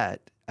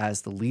set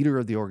as the leader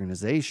of the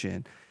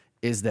organization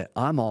is that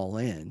I'm all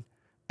in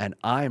and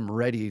I'm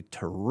ready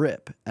to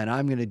rip, and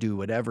I'm going to do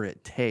whatever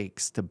it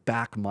takes to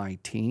back my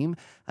team,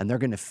 and they're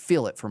going to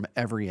feel it from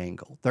every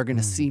angle. They're going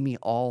to see me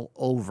all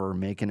over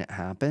making it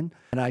happen.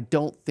 And I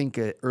don't think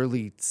an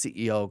early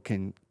CEO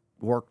can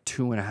work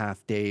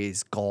 2.5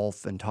 days,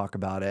 golf, and talk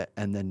about it,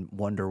 and then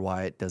wonder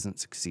why it doesn't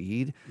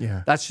succeed.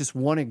 Yeah. That's just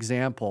one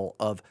example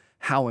of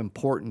how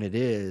important it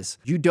is.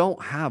 You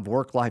don't have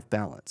work-life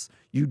balance.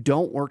 You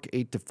don't work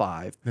 8 to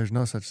 5. There's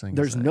no such thing.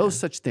 There's no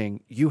such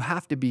thing. You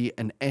have to be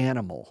an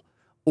animal.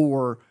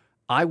 Or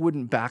I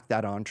wouldn't back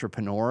that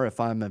entrepreneur if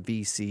I'm a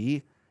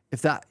VC.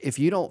 If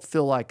you don't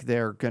feel like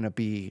they're going to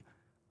be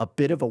a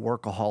bit of a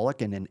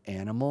workaholic and an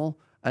animal,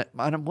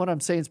 what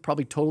I'm saying is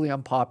probably totally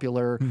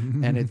unpopular,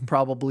 and it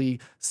probably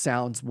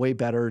sounds way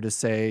better to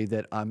say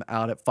that I'm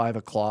out at 5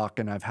 o'clock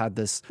and I've had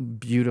this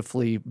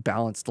beautifully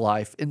balanced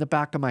life. In the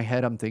back of my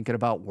head, I'm thinking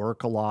about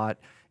work a lot.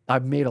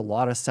 I've made a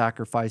lot of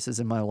sacrifices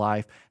in my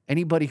life.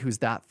 Anybody who's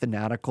that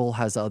fanatical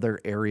has other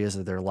areas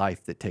of their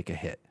life that take a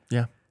hit.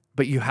 Yeah.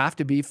 But you have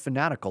to be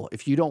fanatical.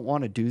 If you don't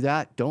want to do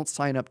that, don't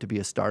sign up to be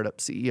a startup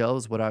CEO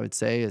is what I would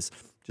say is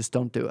just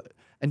don't do it.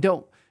 And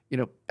don't,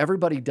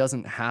 everybody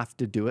doesn't have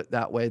to do it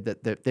that way,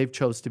 that they've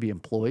chose to be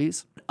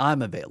employees.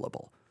 I'm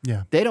available.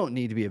 Yeah. They don't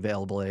need to be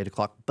available at 8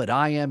 o'clock, but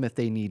I am if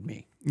they need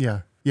me.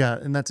 Yeah. Yeah.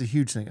 And that's a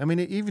huge thing. I mean,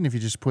 even if you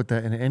just put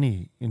that in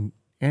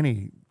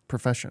any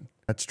profession,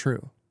 that's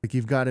true. Like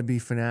you've got to be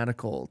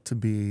fanatical to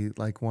be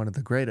like one of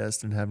the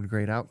greatest and having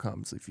great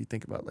outcomes. If you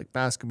think about like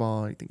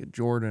basketball, you think of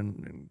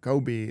Jordan and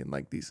Kobe and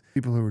like these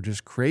people who are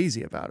just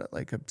crazy about it,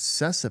 like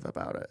obsessive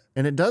about it.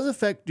 And it does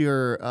affect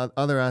your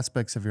other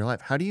aspects of your life.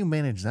 How do you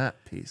manage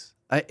that piece?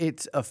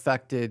 It's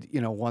affected,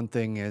 one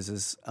thing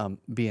is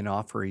being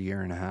off for 1.5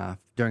 years.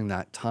 During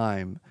that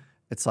time,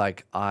 it's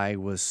like I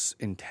was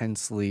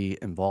intensely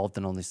involved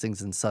in all these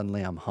things, and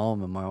suddenly I'm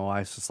home and my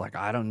wife's just like,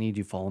 I don't need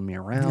you following me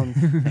around.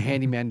 The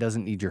handyman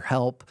doesn't need your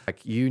help.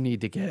 Like, you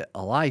need to get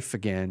a life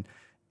again.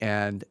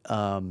 And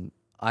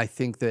I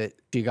think that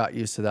she got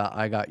used to that.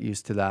 I got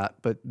used to that.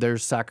 But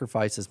there's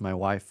sacrifices my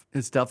wife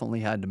has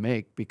definitely had to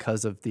make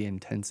because of the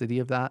intensity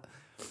of that.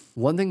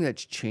 One thing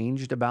that's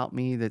changed about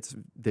me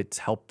that's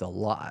helped a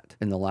lot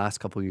in the last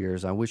couple of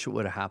years, I wish it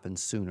would have happened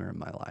sooner in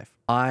my life.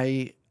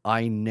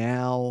 I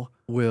now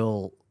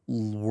will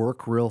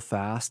work real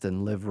fast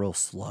and live real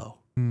slow.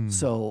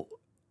 So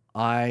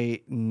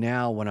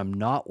when I'm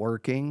not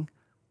working,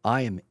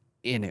 I am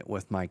in it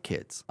with my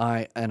kids.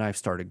 I've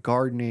started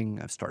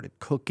gardening, I've started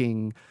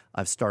cooking,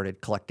 I've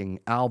started collecting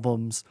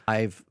albums.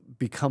 I've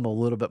become a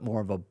little bit more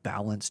of a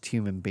balanced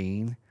human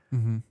being.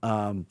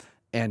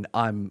 And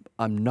I'm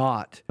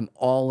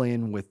all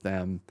in with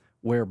them,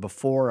 where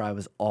before I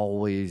was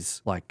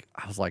always like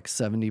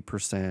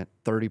 70%,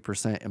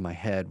 30% in my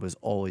head was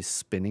always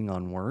spinning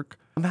on work.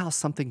 Somehow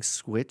something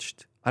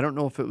switched. I don't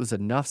know if it was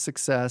enough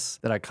success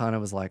that I kind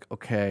of was like,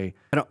 okay,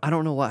 I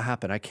don't know what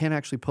happened. I can't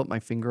actually put my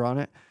finger on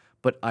it,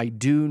 but I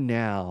do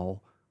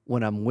now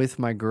when I'm with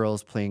my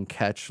girls playing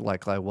catch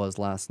like I was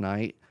last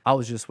night. I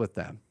was just with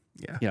them.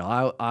 Yeah.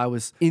 I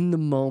was in the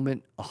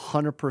moment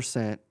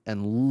 100%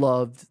 and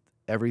loved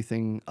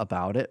everything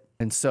about it.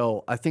 And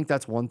so I think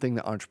that's one thing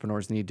that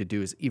entrepreneurs need to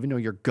do is, even though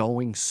you're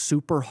going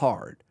super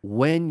hard,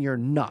 when you're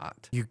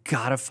not, you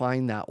got to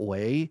find that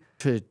way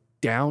to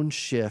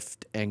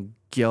downshift and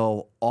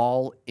go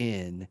all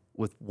in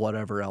with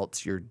whatever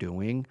else you're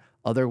doing.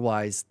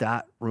 Otherwise,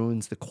 that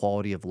ruins the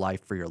quality of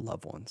life for your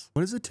loved ones.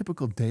 What does a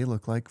typical day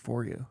look like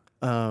for you?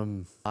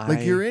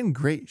 Like you're in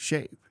great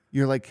shape.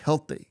 You're like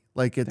healthy.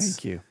 Like it's,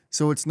 thank you.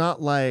 So it's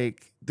not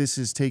like this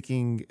is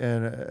taking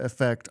an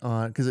effect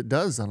on, because it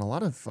does on a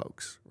lot of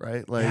folks,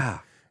 right? Like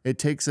it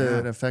takes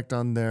an effect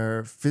on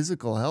their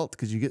physical health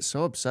because you get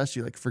so obsessed,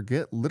 you like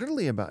forget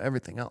literally about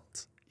everything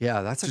else.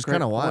 Yeah, that's just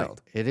kind of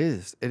wild. It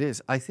is. It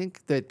is. I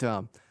think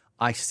that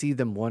I see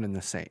them one and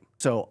the same.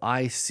 So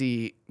I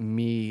see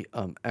me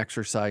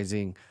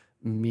exercising,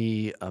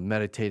 me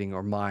meditating,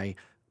 or my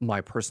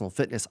personal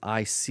fitness.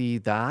 I see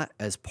that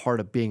as part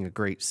of being a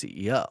great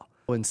CEO.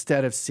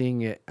 Instead of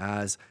seeing it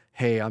as,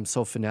 hey, I'm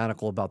so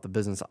fanatical about the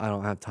business, I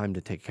don't have time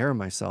to take care of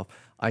myself,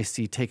 I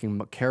see taking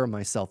care of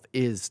myself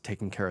is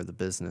taking care of the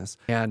business.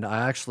 And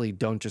I actually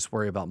don't just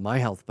worry about my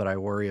health, but I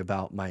worry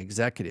about my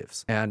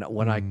executives. And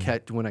when I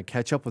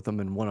catch up with them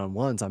in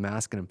one-on-ones, I'm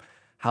asking them,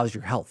 how's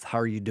your health? How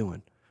are you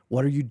doing?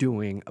 What are you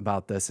doing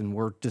about this? And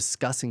we're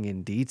discussing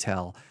in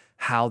detail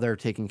how they're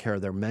taking care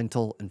of their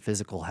mental and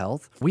physical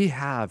health. We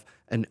have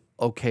an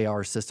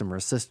OKR system, or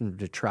a system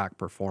to track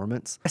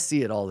performance. I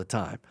see it all the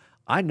time.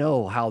 I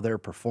know how they're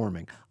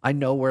performing. I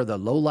know where the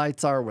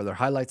lowlights are, where their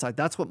highlights are.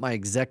 That's what my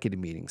executive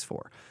meeting's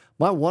for.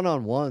 My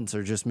one-on-ones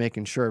are just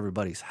making sure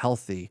everybody's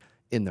healthy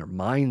in their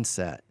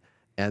mindset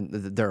and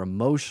they're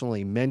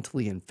emotionally,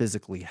 mentally, and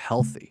physically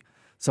healthy.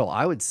 So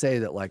I would say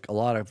that like a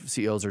lot of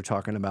CEOs are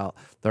talking about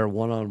their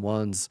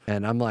one-on-ones,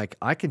 and I'm like,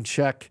 I can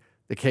check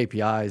the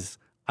KPIs.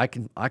 I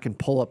can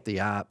pull up the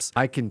apps.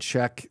 I can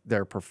check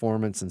their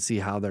performance and see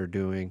how they're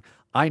doing.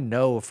 I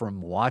know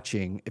from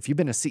watching, if you've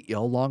been a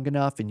CEO long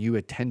enough and you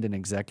attend an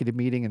executive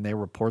meeting and they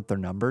report their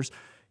numbers,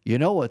 you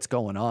know what's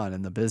going on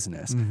in the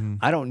business.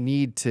 I don't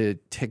need to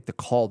take the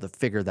call to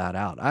figure that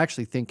out. I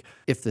actually think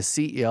if the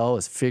CEO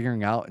is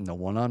figuring out in the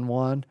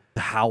one-on-one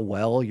how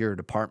well your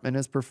department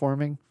is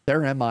performing,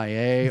 they're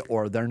MIA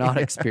or they're not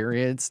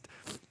experienced.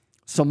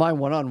 So my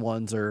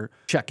one-on-ones are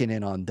checking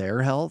in on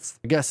their health.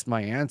 I guess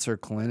my answer,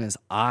 Clint, is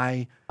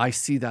I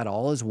see that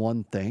all as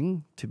one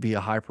thing to be a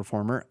high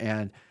performer.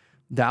 And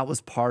that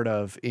was part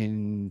of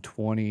in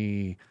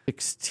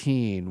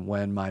 2016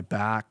 when my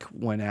back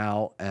went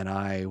out and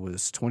I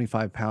was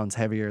 25 pounds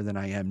heavier than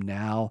I am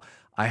now.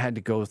 I had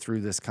to go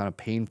through this kind of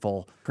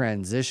painful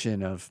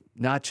transition of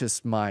not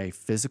just my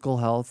physical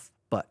health,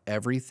 but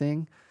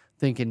everything,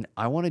 thinking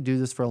I want to do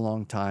this for a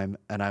long time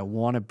and I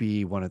want to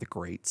be one of the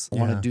greats. I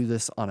want to do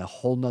this on a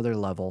whole nother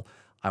level.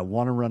 I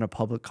want to run a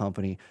public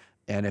company.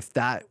 And if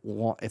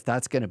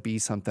that's going to be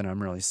something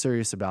I'm really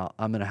serious about,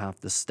 I'm going to have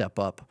to step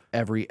up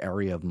every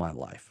area of my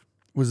life.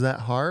 Was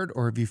that hard,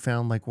 or have you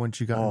found like once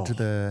you got into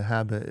the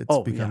habit, it's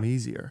become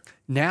easier?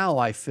 Now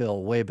I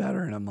feel way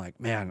better, and I'm like,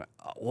 man,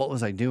 what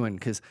was I doing?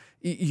 Because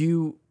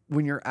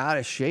when you're out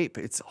of shape,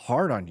 it's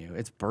hard on you.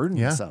 It's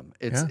burdensome.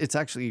 It's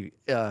actually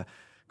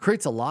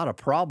creates a lot of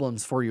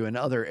problems for you in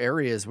other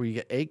areas where you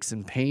get aches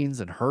and pains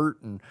and hurt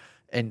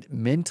and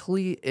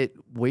mentally it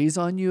weighs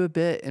on you a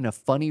bit in a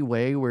funny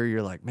way where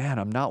you're like, man,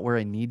 I'm not where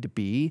I need to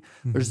be.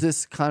 There's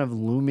this kind of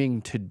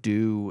looming to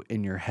do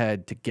in your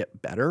head to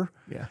get better.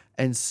 Yeah.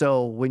 And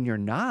so when you're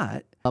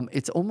not,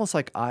 it's almost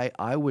like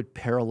I would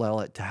parallel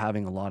it to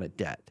having a lot of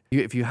debt.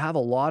 If you have a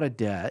lot of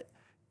debt,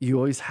 you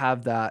always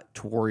have that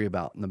to worry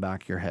about in the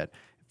back of your head.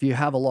 If you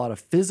have a lot of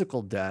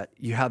physical debt,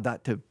 you have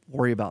that to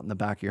worry about in the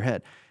back of your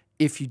head.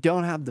 If you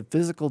don't have the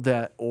physical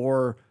debt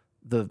or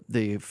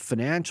the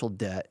financial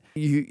debt,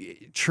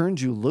 it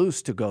churns you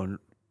loose to go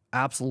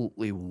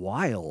absolutely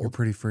wild. You're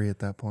pretty free at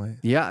that point.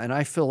 Yeah, and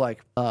I feel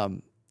like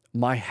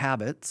my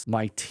habits,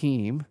 my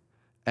team,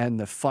 and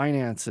the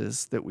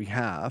finances that we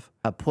have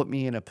put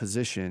me in a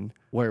position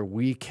where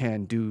we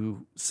can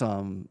do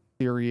some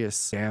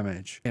serious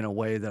damage in a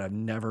way that I've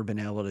never been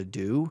able to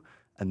do,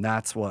 and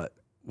that's what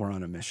we're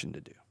on a mission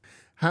to do.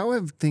 How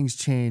have things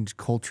changed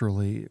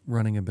culturally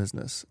running a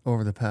business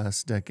over the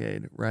past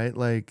decade, right?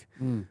 Like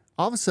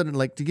all of a sudden,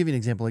 like to give you an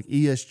example, like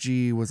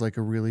ESG was like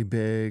a really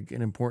big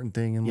and important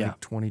thing in like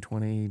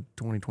 2020,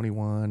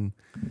 2021.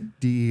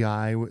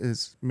 DEI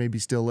is maybe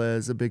still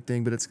is a big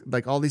thing, but it's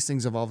like all these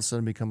things have all of a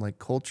sudden become like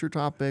culture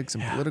topics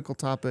and political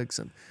topics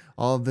and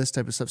all of this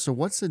type of stuff. So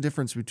what's the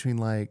difference between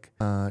like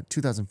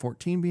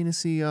 2014 being a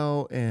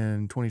CEO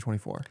and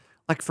 2024?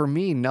 Like for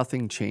me,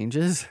 nothing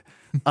changes.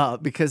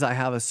 Because I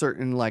have a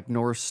certain like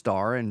North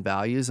Star and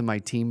values and my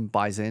team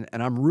buys in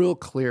and I'm real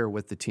clear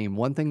with the team.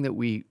 One thing that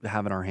we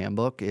have in our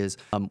handbook is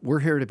we're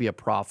here to be a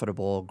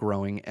profitable,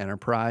 growing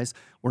enterprise.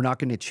 We're not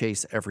going to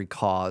chase every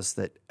cause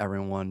that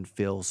everyone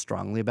feels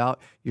strongly about.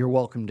 You're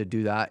welcome to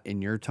do that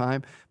in your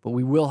time, but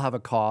we will have a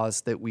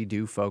cause that we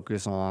do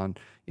focus on.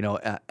 You know,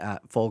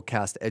 at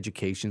Fullcast,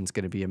 education is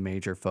going to be a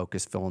major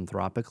focus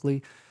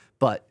philanthropically.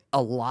 But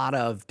a lot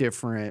of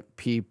different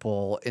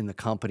people in the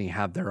company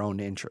have their own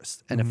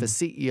interests. And if a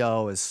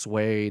CEO is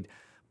swayed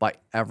by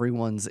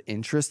everyone's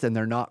interest and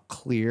they're not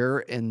clear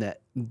in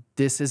that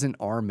this isn't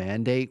our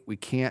mandate, we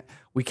can't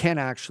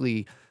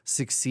actually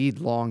succeed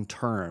long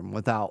term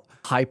without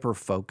hyper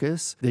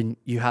focus, then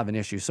you have an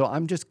issue. So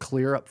I'm just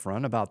clear up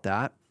front about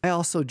that. I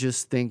also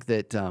just think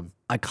that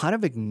I kind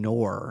of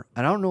ignore,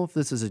 and I don't know if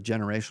this is a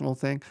generational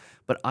thing,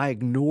 but I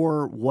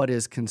ignore what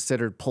is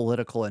considered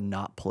political and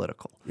not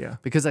political. Yeah.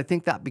 Because I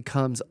think that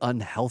becomes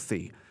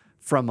unhealthy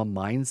from a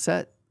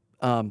mindset.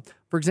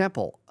 For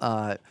example,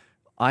 I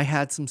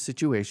had some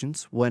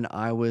situations when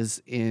I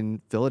was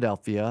in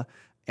Philadelphia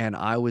and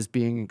I was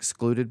being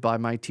excluded by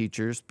my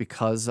teachers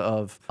because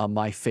of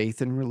my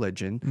faith and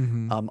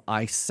religion.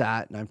 I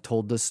sat, and I've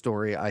told this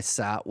story, I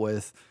sat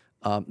with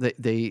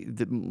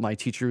my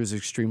teacher was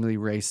extremely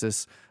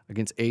racist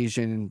against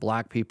Asian and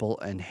black people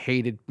and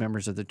hated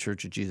members of the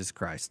Church of Jesus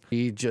Christ.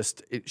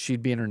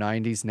 She'd be in her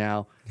 90s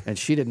now, and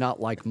she did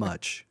not like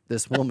much.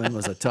 This woman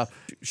was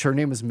her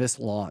name was Miss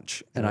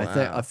Launch. And I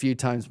think a few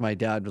times my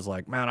dad was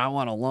like, man, I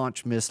want to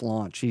launch Miss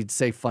Launch. He'd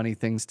say funny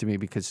things to me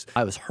because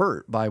I was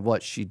hurt by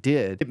what she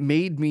did. It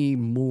made me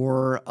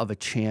more of a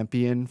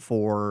champion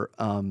for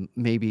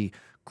maybe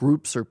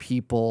groups or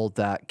people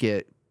that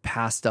get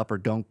passed up or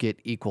don't get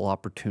equal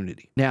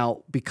opportunity.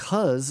 Now,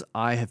 because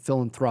I have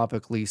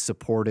philanthropically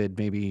supported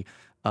maybe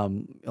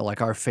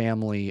like our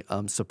family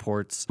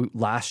supports.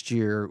 Last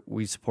year,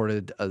 we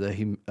supported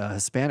the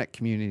Hispanic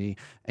community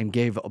and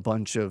gave a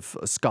bunch of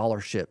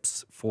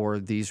scholarships for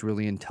these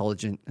really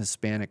intelligent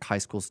Hispanic high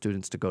school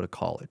students to go to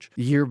college.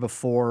 The year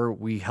before,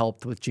 we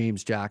helped with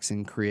James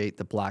Jackson create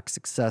the Black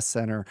Success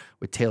Center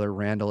with Taylor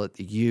Randall at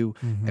the U,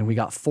 and we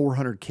got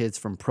 400 kids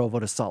from Provo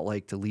to Salt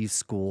Lake to leave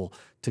school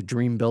to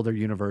Dream Builder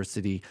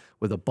University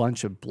with a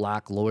bunch of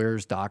black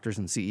lawyers, doctors,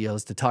 and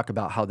CEOs to talk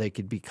about how they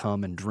could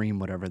become and dream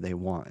whatever they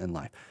want in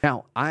life.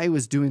 Now, I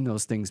was doing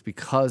those things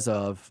because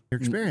of your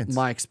experience,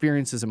 my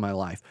experiences in my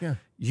life. Yeah.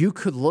 You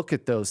could look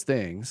at those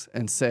things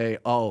and say,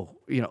 oh,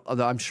 you know,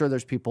 I'm sure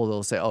there's people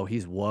that'll say, oh,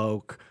 he's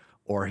woke,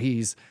 or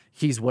he's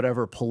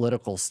whatever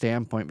political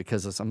standpoint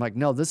because of this. I'm like,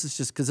 no, this is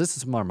just because this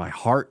is where my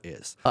heart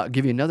is. I'll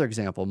give you another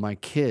example. My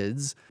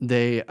kids,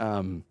 they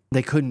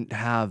couldn't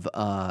have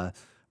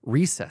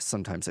recess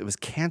sometimes. It was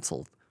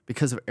canceled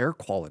because of air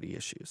quality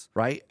issues,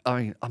 right?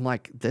 I mean, I'm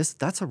like,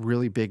 that's a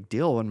really big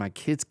deal when my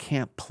kids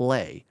can't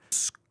play.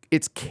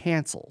 It's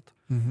canceled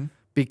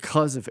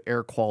because of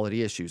air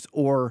quality issues.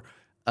 Or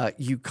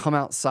you come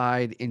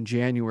outside in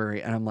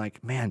January and I'm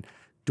like, man,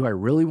 do I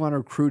really want to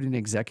recruit an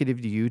executive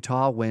to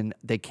Utah when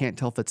they can't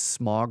tell if it's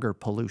smog or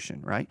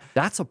pollution, right?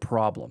 That's a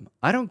problem.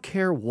 I don't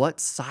care what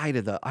side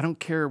of I don't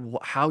care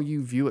how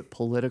you view it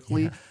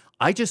politically. Yeah.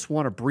 I just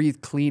want to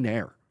breathe clean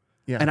air.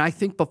 Yeah. And I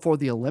think before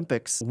the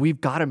Olympics,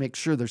 we've got to make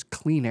sure there's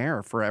clean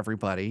air for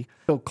everybody.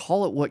 So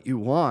call it what you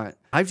want.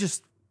 I've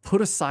just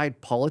put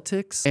aside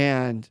politics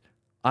and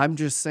I'm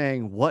just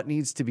saying what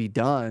needs to be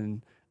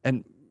done.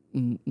 And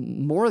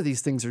more of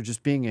these things are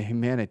just being a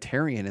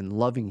humanitarian and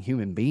loving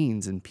human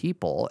beings and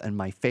people and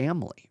my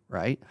family,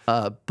 right?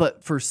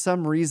 But for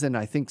some reason,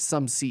 I think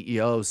some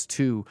CEOs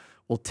too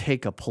will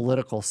take a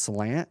political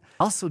slant.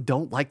 I also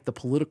don't like the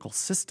political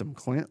system,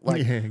 Clint.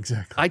 Like, yeah,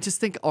 exactly. I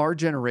just think our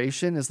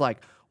generation is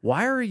like,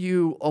 why are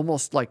you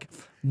almost like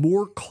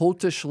more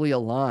cultishly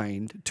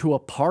aligned to a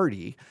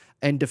party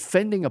and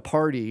defending a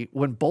party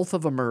when both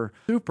of them are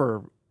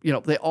super, you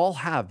know, they all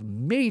have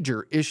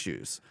major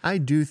issues? I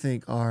do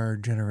think our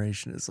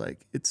generation is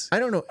like, I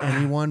don't know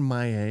anyone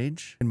my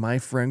age in my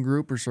friend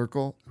group or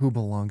circle who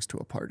belongs to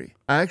a party.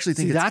 I actually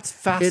think that's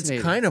fascinating.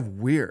 It's kind of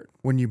weird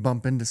when you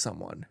bump into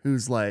someone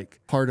who's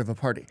like part of a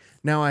party.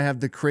 Now I have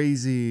the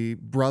crazy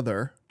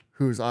brother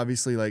who's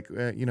obviously like,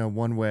 you know,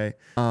 one way.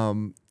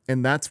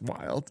 And that's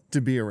wild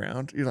to be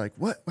around. You're like,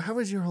 what? How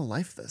is your whole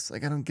life this?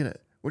 Like, I don't get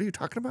it. What are you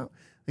talking about?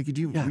 Like,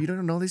 you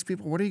don't know these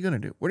people? What are you going to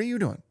do? What are you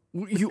doing?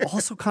 You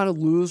also kind of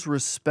lose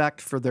respect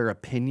for their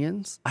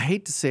opinions. I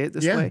hate to say it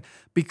this way,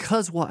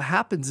 because what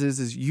happens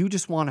is you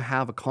just want to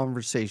have a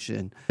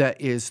conversation that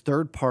is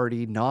third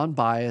party,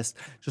 non-biased,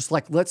 just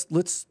like let's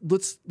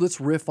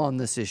riff on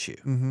this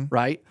issue,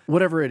 right?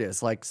 Whatever it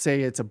is, like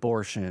say it's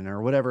abortion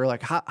or whatever.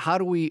 Like how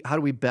do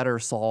we better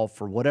solve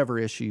for whatever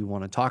issue you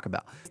want to talk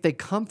about? If they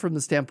come from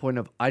the standpoint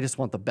of I just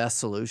want the best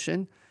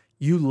solution,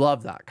 you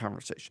love that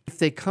conversation. If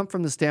they come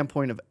from the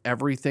standpoint of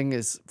everything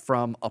is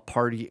from a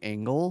party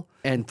angle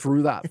and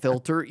through that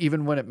filter,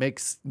 even when it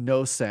makes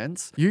no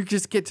sense, you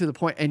just get to the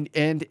point and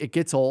it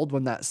gets old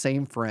when that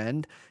same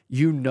friend,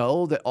 you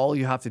know that all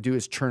you have to do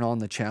is turn on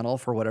the channel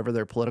for whatever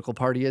their political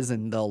party is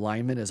and the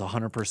alignment is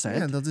 100%.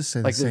 Yeah, they'll just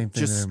say the same thing.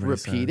 Just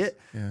repeat says.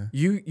 it.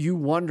 Yeah. You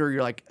wonder,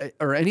 you're like,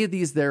 are any of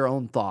these their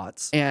own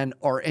thoughts? And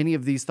are any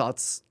of these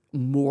thoughts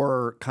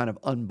more kind of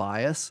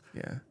unbiased?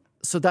 Yeah.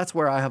 So that's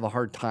where I have a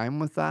hard time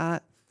with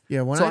that.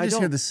 Yeah, when I just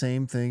hear the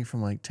same thing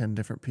from like 10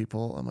 different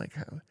people, I'm like,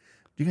 do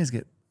you guys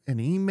get an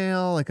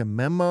email, like a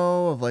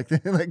memo of like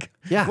what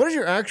are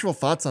your actual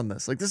thoughts on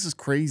this? Like, this is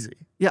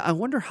crazy. Yeah, I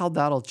wonder how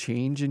that'll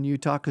change in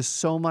Utah, because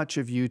so much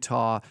of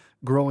Utah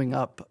growing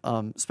up,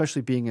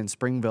 especially being in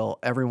Springville,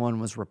 everyone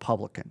was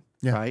Republican,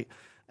 right?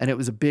 And it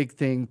was a big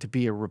thing to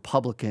be a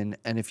Republican.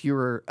 And if you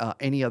were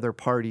any other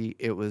party,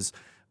 it was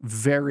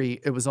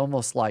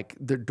almost like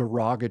the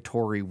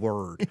derogatory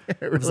word.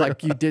 It was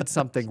like you did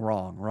something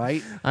wrong,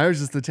 right? I was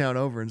just the town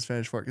over in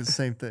Spanish Fork. It's the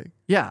same thing.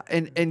 Yeah,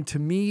 and to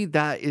me,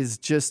 that is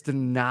just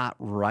not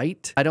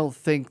right. I don't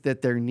think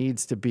that there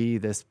needs to be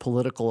this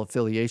political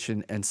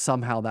affiliation and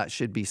somehow that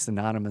should be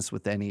synonymous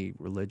with any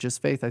religious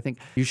faith. I think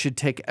you should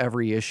take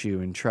every issue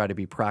and try to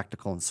be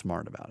practical and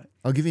smart about it.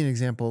 I'll give you an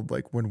example of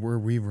like where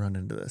we've run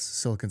into this,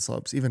 Silicon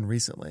Slopes, even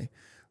recently.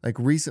 Like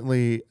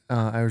recently,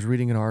 I was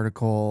reading an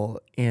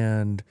article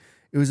and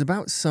it was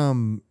about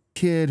some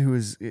kid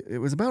it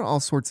was about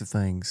all sorts of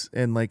things.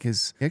 And like he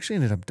actually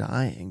ended up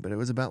dying, but it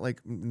was about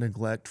like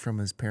neglect from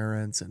his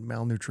parents and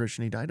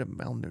malnutrition. He died of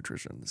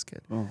malnutrition, this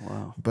kid. Oh,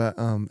 wow. But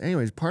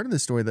anyways, part of the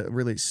story that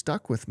really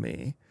stuck with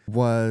me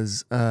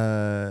was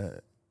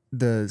the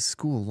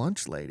school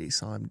lunch lady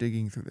saw him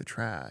digging through the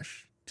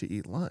trash to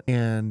eat lunch.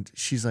 And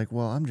she's like,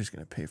 well, I'm just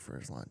going to pay for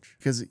his lunch.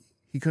 Because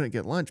he couldn't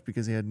get lunch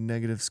because he had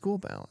negative school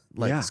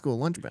balance, school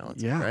lunch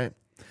balance, right?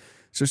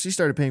 So she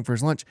started paying for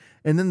his lunch.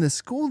 And then the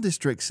school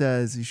district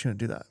says you shouldn't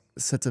do that.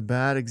 It sets a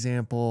bad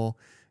example,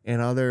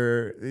 and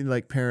other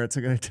like parents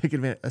are going to take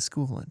advantage of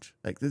school lunch.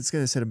 Like it's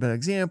going to set a bad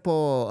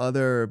example.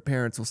 Other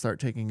parents will start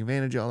taking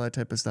advantage of all that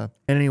type of stuff.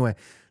 And anyway,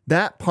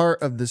 that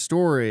part of the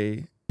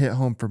story hit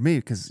home for me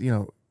because, you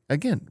know,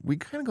 again, we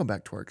kind of go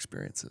back to our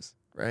experiences,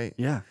 right?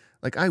 Yeah.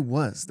 Like I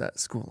was that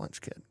school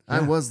lunch kid. Yeah. I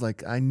was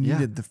like, I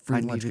needed the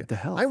free lunch kid. The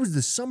help. I was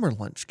the summer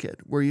lunch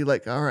kid where you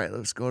like, all right,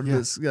 let's go to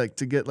this, like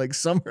to get like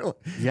summer.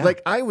 Yeah.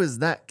 Like I was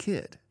that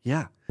kid.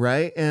 Yeah.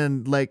 Right.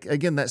 And like,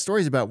 again, that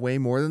story's about way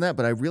more than that,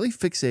 but I really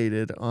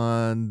fixated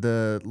on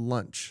the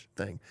lunch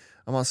thing.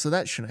 I'm all, so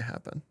that shouldn't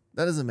happen.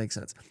 That doesn't make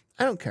sense.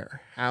 I don't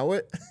care how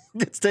it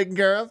gets taken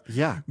care of.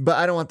 Yeah. But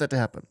I don't want that to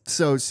happen.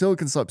 So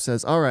Silicon Slope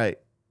says, all right,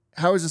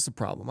 how is this a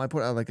problem? I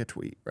put out like a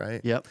tweet,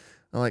 right? Yep.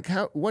 I'm like,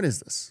 what is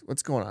this?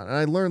 What's going on? And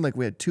I learned like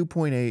we had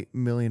 $2.8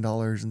 million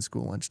in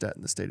school lunch debt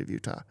in the state of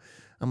Utah.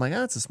 I'm like,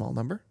 that's a small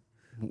number.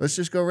 Let's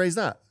just go raise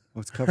that.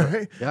 Let's cover it.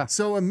 Right? Yeah.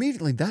 So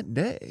immediately that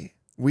day,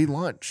 we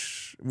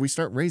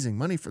start raising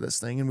money for this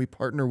thing, and we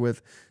partner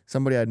with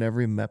somebody I'd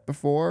never even met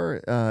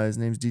before. His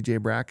name's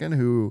DJ Bracken,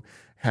 who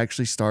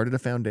actually started a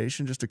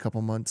foundation just a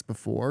couple months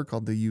before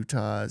called the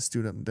Utah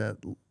Student Debt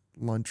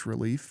Lunch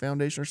Relief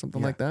Foundation or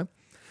something like that.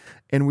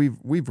 And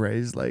we've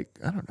raised like,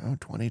 I don't know,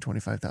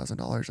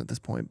 $25,000 at this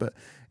point, but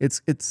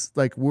it's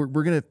like we're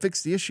going to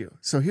fix the issue.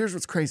 So here's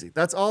what's crazy.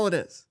 That's all it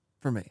is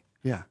for me.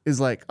 Yeah. Is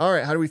like, all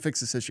right, how do we fix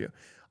this issue?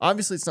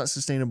 Obviously, it's not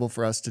sustainable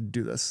for us to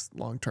do this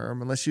long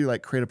term unless you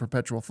like create a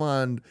perpetual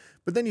fund.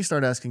 But then you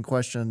start asking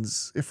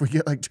questions. If we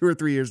get like 2 or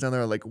 3 years down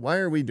there, like, why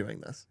are we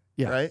doing this?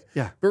 Yeah. Right?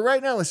 Yeah. But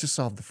right now, let's just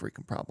solve the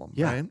freaking problem.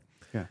 Yeah. Right?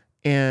 Yeah.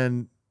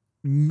 And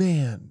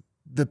man,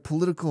 the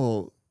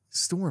political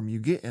storm you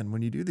get in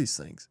when you do these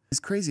things is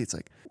crazy. It's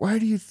like, why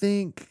do you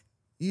think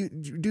you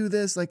do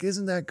this? Like,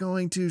 isn't that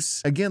going to,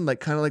 again, like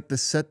kind of like the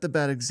set the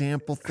bad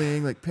example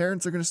thing? Like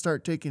parents are going to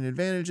start taking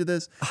advantage of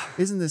this.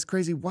 Isn't this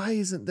crazy? Why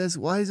isn't this?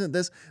 Why isn't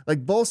this?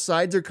 Like both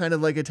sides are kind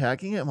of like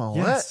attacking it. I'm like,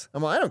 Yes. what?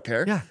 I'm like, I don't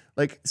care. Yeah.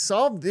 Like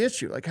solve the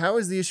issue. Like how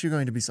is the issue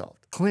going to be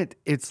solved? Clint,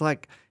 it's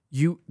like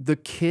the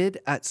kid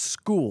at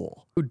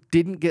school who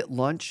didn't get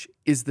lunch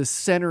is the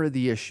center of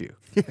the issue.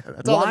 Yeah,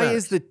 that's all that Why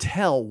matters. is the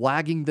tail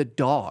wagging the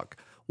dog?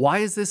 Why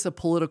is this a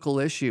political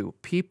issue?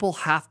 People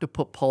have to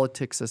put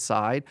politics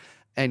aside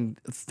and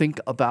think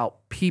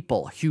about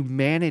people.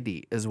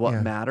 Humanity is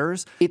what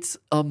matters. It's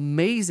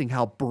amazing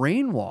how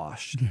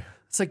brainwashed. Yeah.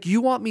 It's like, you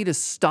want me to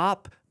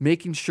stop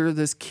making sure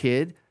this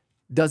kid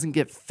doesn't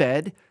get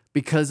fed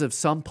because of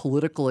some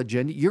political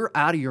agenda? You're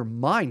out of your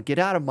mind. Get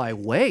out of my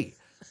way.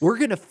 We're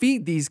going to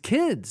feed these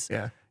kids.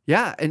 Yeah.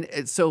 Yeah.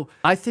 And so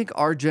I think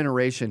our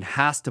generation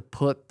has to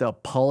put the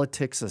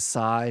politics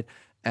aside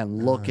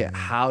and look at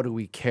how do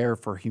we care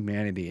for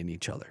humanity and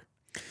each other.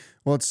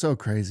 Well, it's so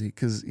crazy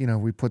because, you know,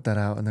 we put that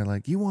out and they're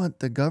like, you want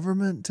the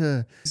government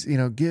to, you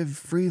know, give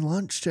free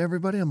lunch to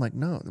everybody? I'm like,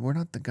 no, we're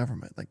not the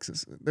government. Like,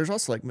 there's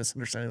also like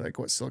misunderstanding like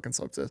what Silicon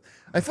Slope says.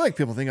 I feel like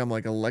people think I'm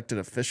like an elected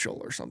official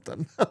or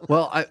something.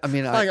 Well, I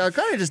mean, like, I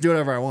kind of just do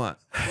whatever I want.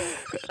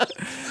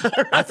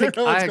 I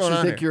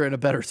actually think you're in a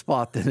better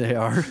spot than they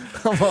are.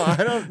 Well,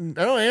 I don't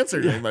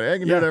answer to anybody. I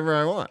can do whatever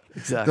I want.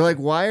 Exactly. They're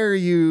like, why are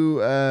you,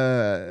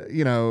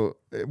 you know,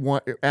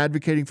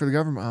 advocating for the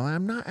government? Oh,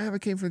 I'm not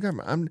advocating for the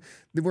government.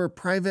 We're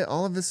private.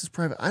 All of this is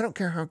private. I don't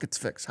care how it gets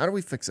fixed. How do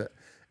we fix it?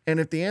 And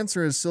if the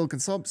answer is Silicon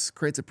Slope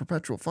creates a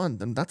perpetual fund,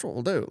 then that's what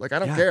we'll do. Like, I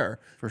don't care.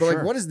 But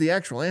like, what is the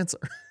actual answer?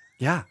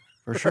 Yeah,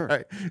 for sure.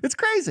 Right? It's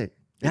crazy.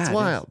 Yeah, it's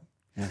wild.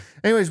 Yeah.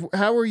 Anyways,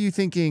 how are you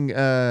thinking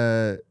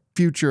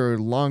future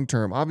long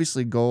term?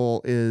 Obviously,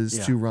 goal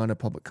is to run a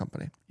public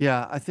company.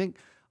 Yeah, I think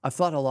I've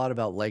thought a lot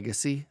about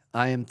legacy.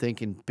 I am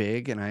thinking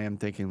big and I am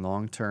thinking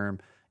long term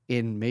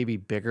in maybe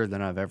bigger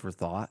than I've ever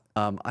thought.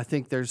 I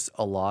think there's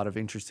a lot of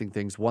interesting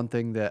things. One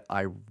thing that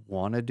I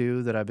want to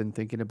do that I've been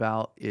thinking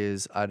about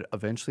is I'd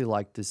eventually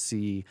like to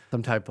see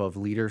some type of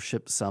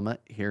leadership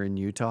summit here in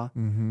Utah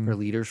for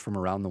leaders from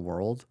around the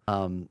world.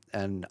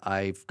 And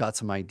I've got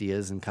some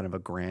ideas and kind of a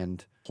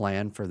grand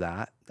plan for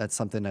that. That's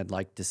something I'd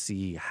like to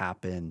see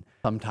happen,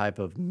 some type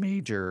of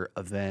major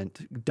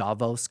event,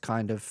 Davos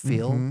kind of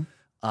feel.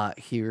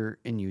 Here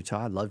in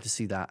Utah. I'd love to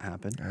see that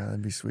happen. Yeah,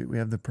 that'd be sweet. We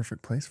have the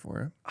perfect place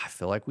for it. I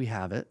feel like we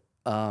have it.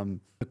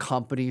 The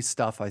company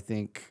stuff, I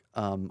think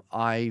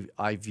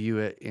I view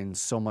it in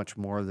so much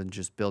more than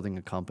just building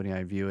a company.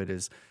 I view it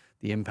as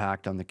the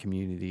impact on the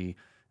community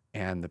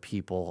and the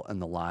people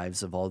and the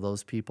lives of all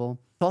those people.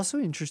 It's also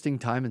an interesting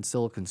time in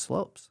Silicon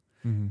Slopes.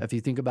 If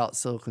you think about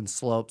Silicon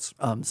Slopes,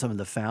 some of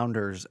the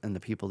founders and the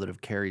people that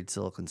have carried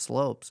Silicon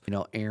Slopes, you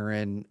know,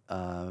 Aaron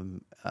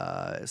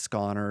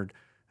Sconard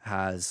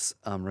has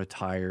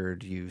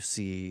retired. You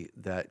see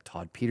that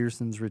Todd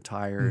Peterson's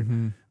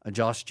retired.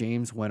 Josh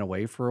James went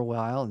away for a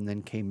while and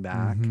then came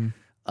back.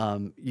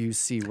 You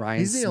see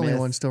Ryan Smith. He's the only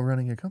one still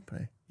running a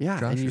company. Yeah,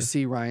 Josh and you is.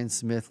 see Ryan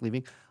Smith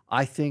leaving.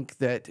 I think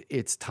that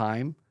it's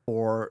time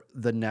for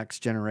the next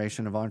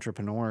generation of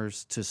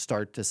entrepreneurs to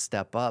start to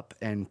step up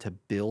and to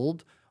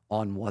build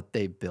on what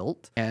they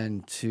built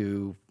and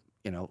to,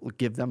 you know,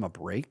 give them a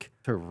break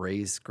to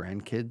raise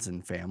grandkids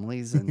and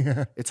families.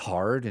 And it's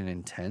hard and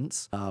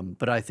intense.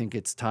 But I think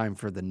it's time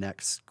for the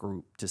next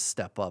group to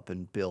step up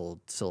and build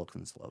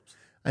Silicon Slopes.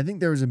 I think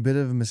there was a bit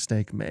of a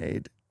mistake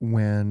made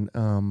when,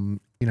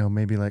 you know,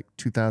 maybe like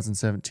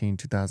 2017,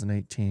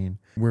 2018,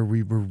 where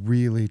we were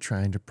really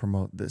trying to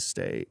promote this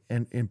state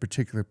and in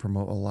particular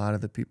promote a lot of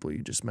the people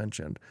you just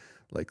mentioned.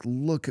 Like,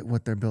 look at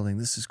what they're building.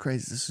 This is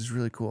crazy. This is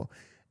really cool.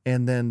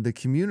 And then the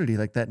community,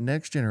 like that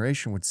next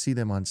generation would see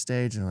them on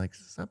stage and like,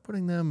 stop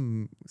giving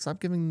them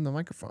the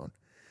microphone.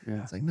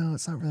 Yeah. It's like, no,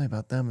 it's not really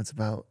about them. It's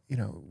about,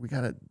 we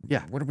got to,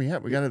 what do we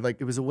have? We got to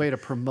It was a way to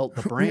promote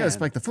the brand. We got to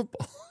spike the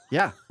football.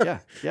 Yeah.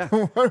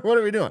 What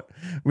are we doing?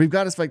 We've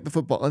got to spike the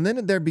football. And then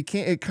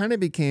it kind of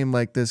became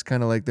like this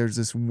kind of like there's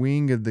this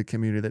wing of the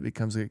community that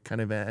becomes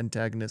kind of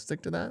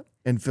antagonistic to that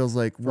and feels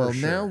like, well,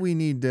 now we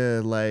need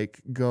to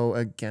like go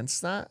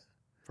against that.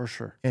 For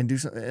sure. And do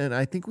something. And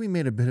I think we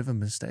made a bit of a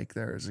mistake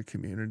there as a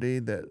community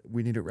that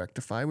we need to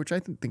rectify, which I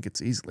think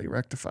it's easily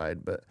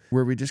rectified, but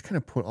where we just kind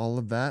of put all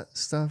of that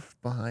stuff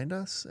behind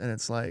us. And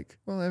it's like,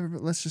 well,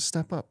 let's just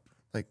step up.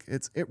 Like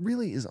it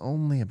really is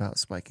only about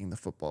spiking the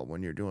football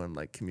when you're doing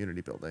like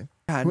community building.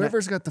 Yeah,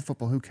 whoever's got the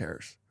football, who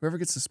cares? Whoever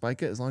gets to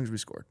spike it, as long as we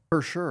scored.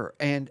 For sure.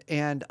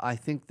 And I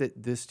think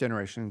that this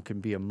generation can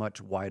be a much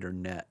wider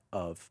net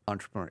of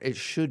entrepreneurs. It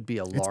should be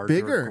a larger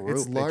bigger. group.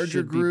 It's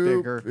larger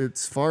group.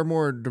 It's far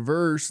more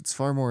diverse. It's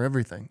far more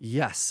everything.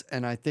 Yes.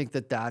 And I think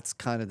that that's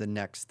kind of the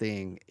next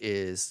thing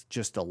is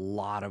just a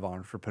lot of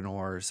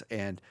entrepreneurs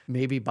and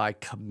maybe by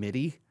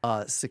committee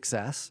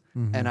success.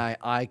 Mm-hmm. And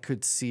I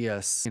could see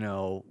us,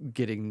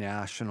 getting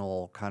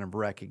national kind of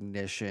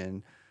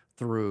recognition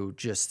through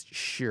just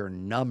sheer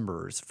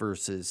numbers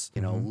versus,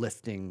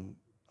 lifting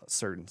a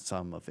certain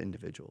sum of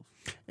individuals.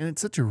 And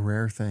it's such a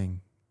rare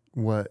thing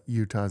what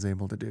Utah's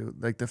able to do.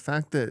 Like the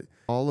fact that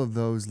all of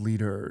those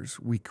leaders,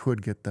 we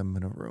could get them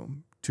in a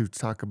room to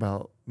talk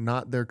about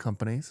not their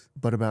companies,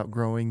 but about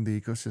growing the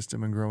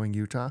ecosystem and growing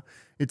Utah.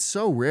 It's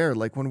so rare.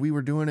 Like when we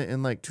were doing it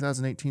in like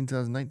 2018,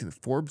 2019,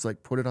 Forbes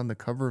like put it on the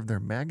cover of their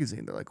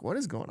magazine. They're like, what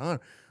is going on?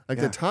 Like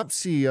the top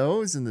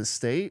CEOs in the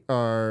state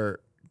are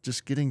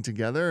just getting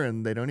together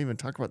and they don't even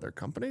talk about their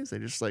companies. They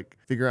just like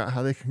figure out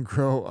how they can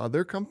grow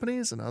other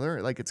companies and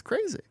it's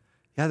crazy.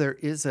 Yeah,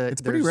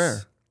 it's pretty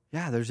rare.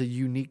 Yeah, there's a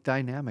unique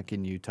dynamic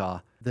in Utah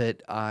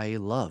that I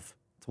love.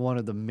 It's one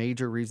of the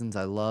major reasons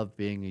I love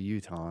being a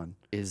Utahn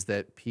is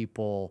that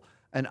people,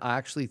 and I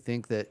actually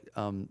think that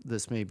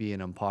this may be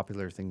an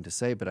unpopular thing to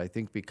say, but I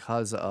think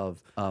because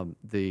of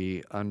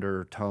the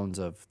undertones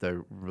of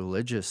the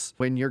religious,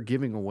 when you're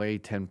giving away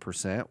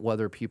 10%,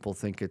 whether people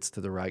think it's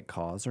to the right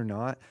cause or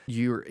not,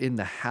 you're in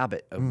the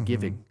habit of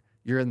giving.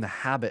 You're in the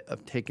habit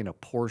of taking a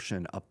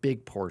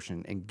big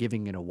portion, and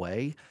giving it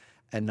away.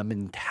 And the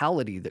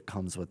mentality that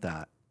comes with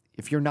that,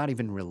 if you're not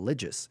even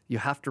religious, you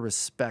have to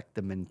respect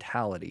the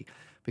mentality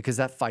because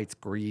that fights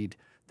greed,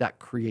 that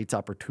creates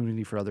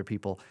opportunity for other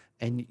people.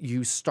 And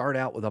you start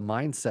out with a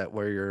mindset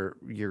where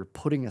you're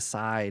putting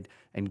aside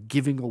and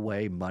giving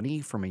away money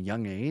from a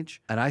young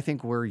age. And I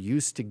think we're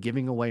used to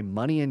giving away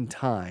money and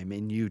time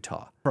in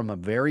Utah from a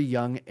very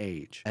young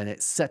age. And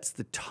it sets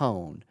the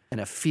tone and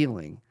a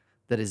feeling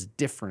that is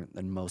different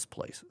than most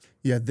places.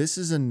 Yeah, this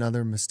is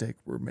another mistake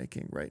we're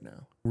making right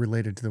now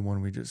related to the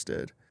one we just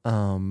did.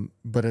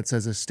 But it's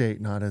as a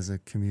state, not as a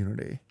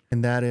community.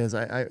 And that is,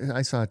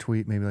 I saw a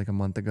tweet maybe like a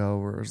month ago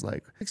where it was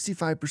like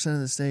 65% of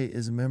the state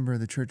is a member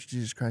of the Church of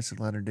Jesus Christ of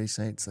Latter-day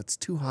Saints. That's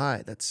too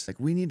high. That's like,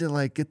 we need to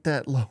like get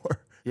that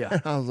lower. Yeah.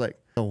 And I was like,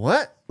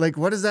 what? Like,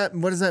 what does that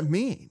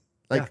mean?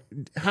 Like,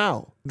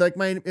 how? Like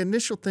my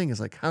initial thing is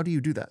like, how do you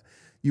do that?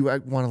 You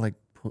want to like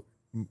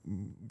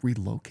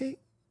relocate?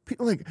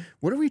 People like,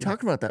 what are we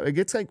talking about that? It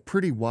gets like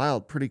pretty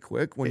wild pretty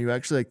quick when you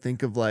actually like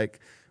think of like,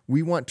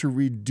 we want to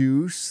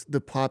reduce the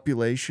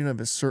population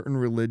of a certain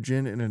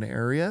religion in an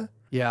area.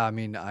 Yeah, I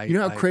mean, you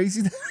know how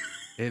crazy that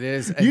it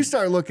is. You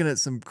start looking at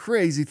some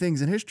crazy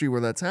things in history where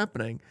that's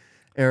happening,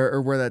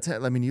 or where that's.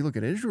 I mean, you look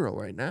at Israel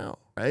right now,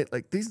 right?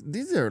 Like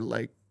these are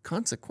like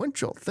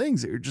consequential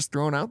things that you're just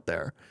throwing out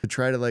there to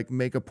try to like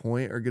make a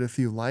point or get a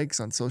few likes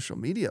on social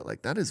media.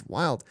 Like that is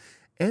wild,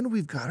 and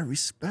we've got to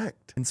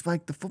respect and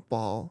spike the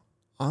football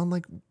on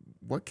like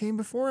what came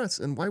before us,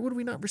 and why would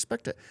we not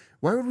respect it?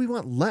 Why would we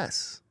want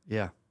less?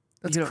 Yeah.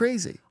 That's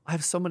crazy. I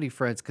have so many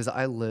friends because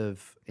I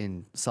live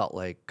in Salt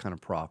Lake kind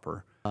of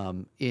proper,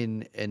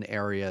 in an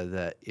area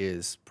that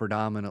is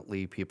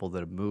predominantly people that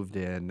have moved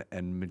in,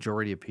 and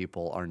majority of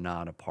people are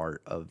not a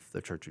part of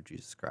the Church of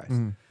Jesus Christ.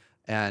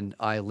 And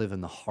I live in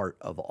the heart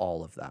of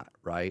all of that,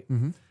 right?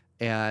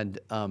 And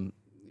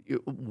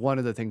one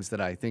of the things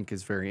that I think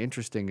is very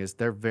interesting is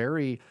they're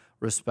very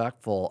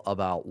respectful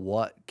about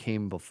what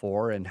came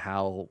before and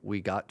how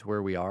we got to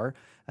where we are.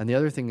 And the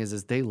other thing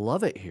is they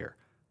love it here.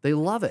 They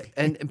love it.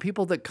 And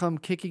people that come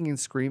kicking and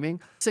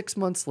screaming, 6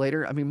 months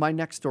later, I mean, my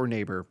next door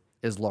neighbor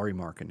is Laurie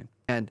Markkinen.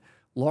 And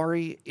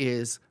Laurie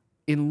is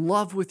in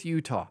love with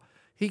Utah.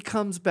 He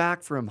comes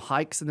back from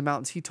hikes in the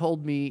mountains. He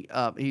told me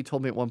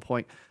at one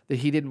point that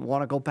he didn't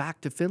want to go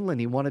back to Finland.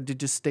 He wanted to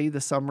just stay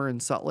the summer in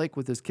Salt Lake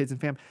with his kids and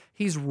family.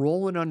 He's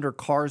rolling under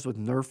cars with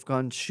Nerf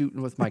guns,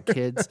 shooting with my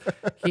kids.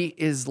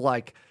 He's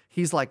like,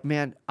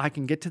 man, I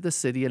can get to the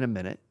city in a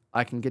minute.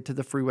 I can get to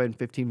the freeway in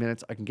 15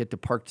 minutes. I can get to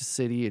Park to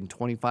City in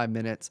 25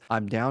 minutes.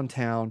 I'm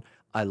downtown.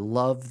 He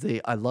loves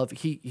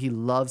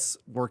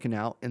working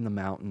out in the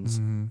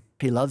mountains.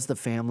 He loves the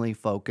family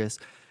focus.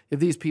 If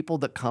these people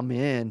that come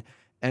in,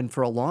 and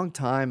for a long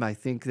time, I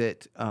think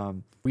that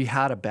we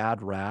had a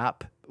bad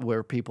rap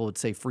where people would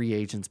say free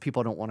agents,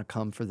 people don't want to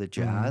come for the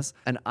jazz.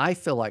 And I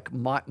feel like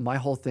my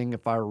whole thing,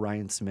 if I were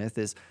Ryan Smith,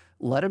 is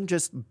let them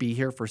just be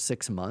here for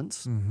 6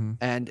 months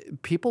and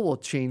people will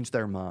change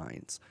their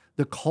minds.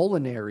 The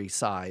culinary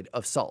side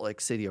of Salt Lake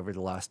City over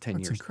the last 10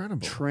 years,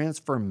 incredible.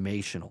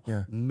 Transformational,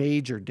 Yeah.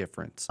 major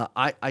difference.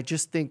 I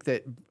just think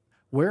that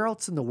where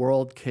else in the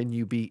world can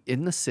you be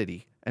in the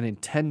city and in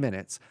 10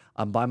 minutes,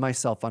 I'm by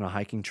myself on a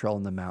hiking trail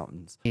in the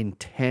mountains in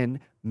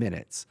 10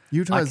 minutes.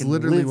 Utah I is can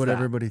literally live what that.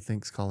 everybody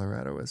thinks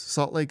Colorado is.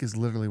 Salt Lake is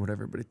literally what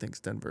everybody thinks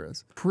Denver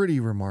is. Pretty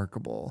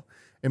remarkable.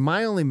 And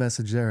my only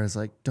message there is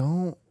like,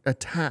 don't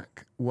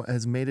attack what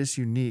has made us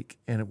unique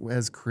and it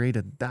has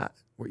created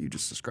that, what you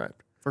just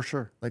described. For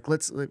sure.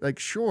 Like,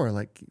 sure,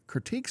 like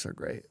critiques are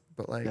great,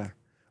 but like Yeah.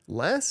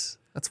 less,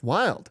 that's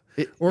wild.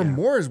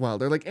 More is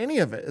wild. Or like any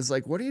of it is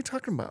like, what are you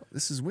talking about?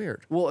 This is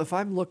weird. Well, if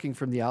I'm looking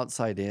from the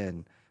outside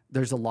in,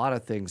 there's a lot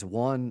of things.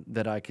 One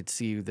that I could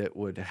see that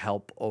would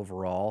help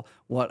overall,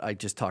 what I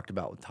just talked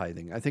about with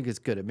tithing. I think it's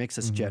good. It makes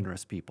us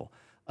generous people.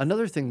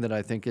 Another thing that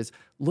I think is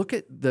look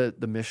at the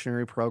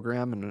missionary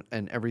program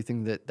and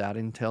everything that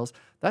entails.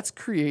 That's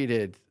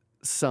created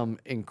some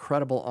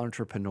incredible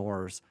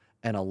entrepreneurs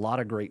and a lot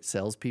of great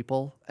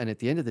salespeople. And at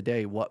the end of the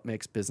day, what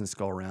makes business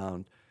go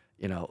around?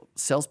 You know,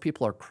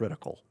 salespeople are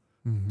critical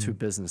to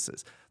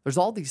businesses. There's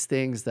all these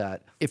things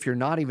that if you're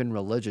not even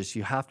religious,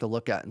 you have to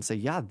look at and say,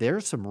 yeah,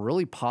 there's some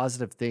really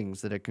positive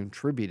things that have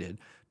contributed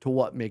to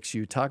what makes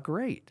Utah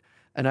great.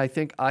 And I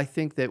think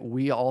that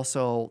we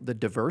also, the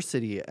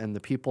diversity and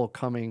the people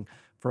coming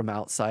from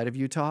outside of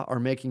Utah are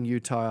making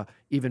Utah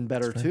even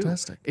better too.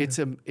 Fantastic.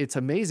 It's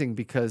amazing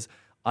because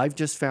I've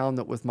just found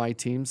that with my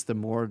teams, the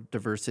more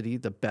diversity,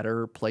 the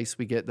better place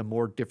we get, the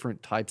more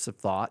different types of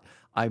thought.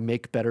 I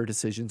make better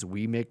decisions.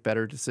 We make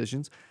better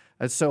decisions.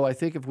 And so I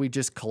think if we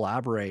just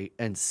collaborate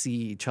and see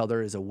each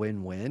other as a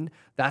win-win,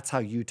 that's how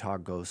Utah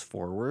goes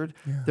forward.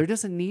 Yeah. There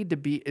doesn't need to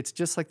be, it's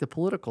just like the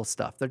political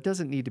stuff. There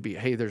doesn't need to be,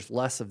 hey, there's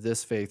less of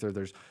this faith or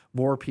there's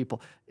more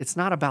people. It's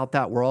not about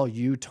that. We're all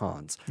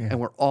Utahns and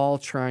we're all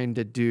trying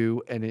to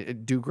do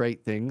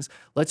great things.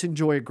 Let's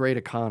enjoy a great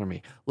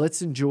economy.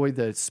 Let's enjoy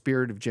the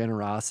spirit of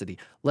generosity.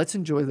 Let's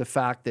enjoy the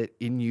fact that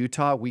in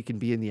Utah, we can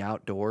be in the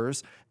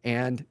outdoors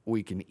and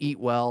we can eat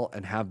well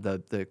and have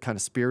the kind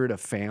of spirit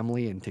of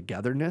family and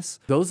togetherness.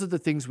 Those are the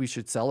things we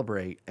should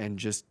celebrate and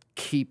just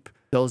keep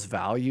those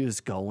values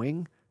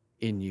going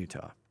in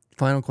Utah.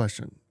 Final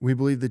question. We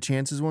believe the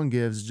chances one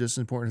gives is just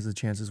as important as the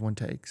chances one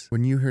takes.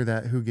 When you hear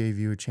that, who gave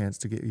you a chance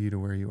to get you to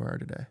where you are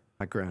today?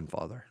 My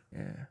grandfather.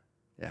 Yeah.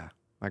 Yeah,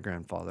 my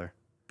grandfather.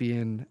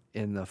 Being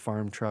in the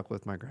farm truck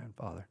with my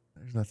grandfather.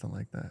 There's nothing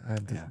like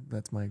that.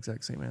 That's my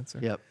exact same answer.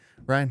 Yep.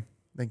 Ryan,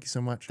 thank you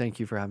so much. Thank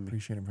you for having me.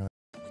 Appreciate it, brother.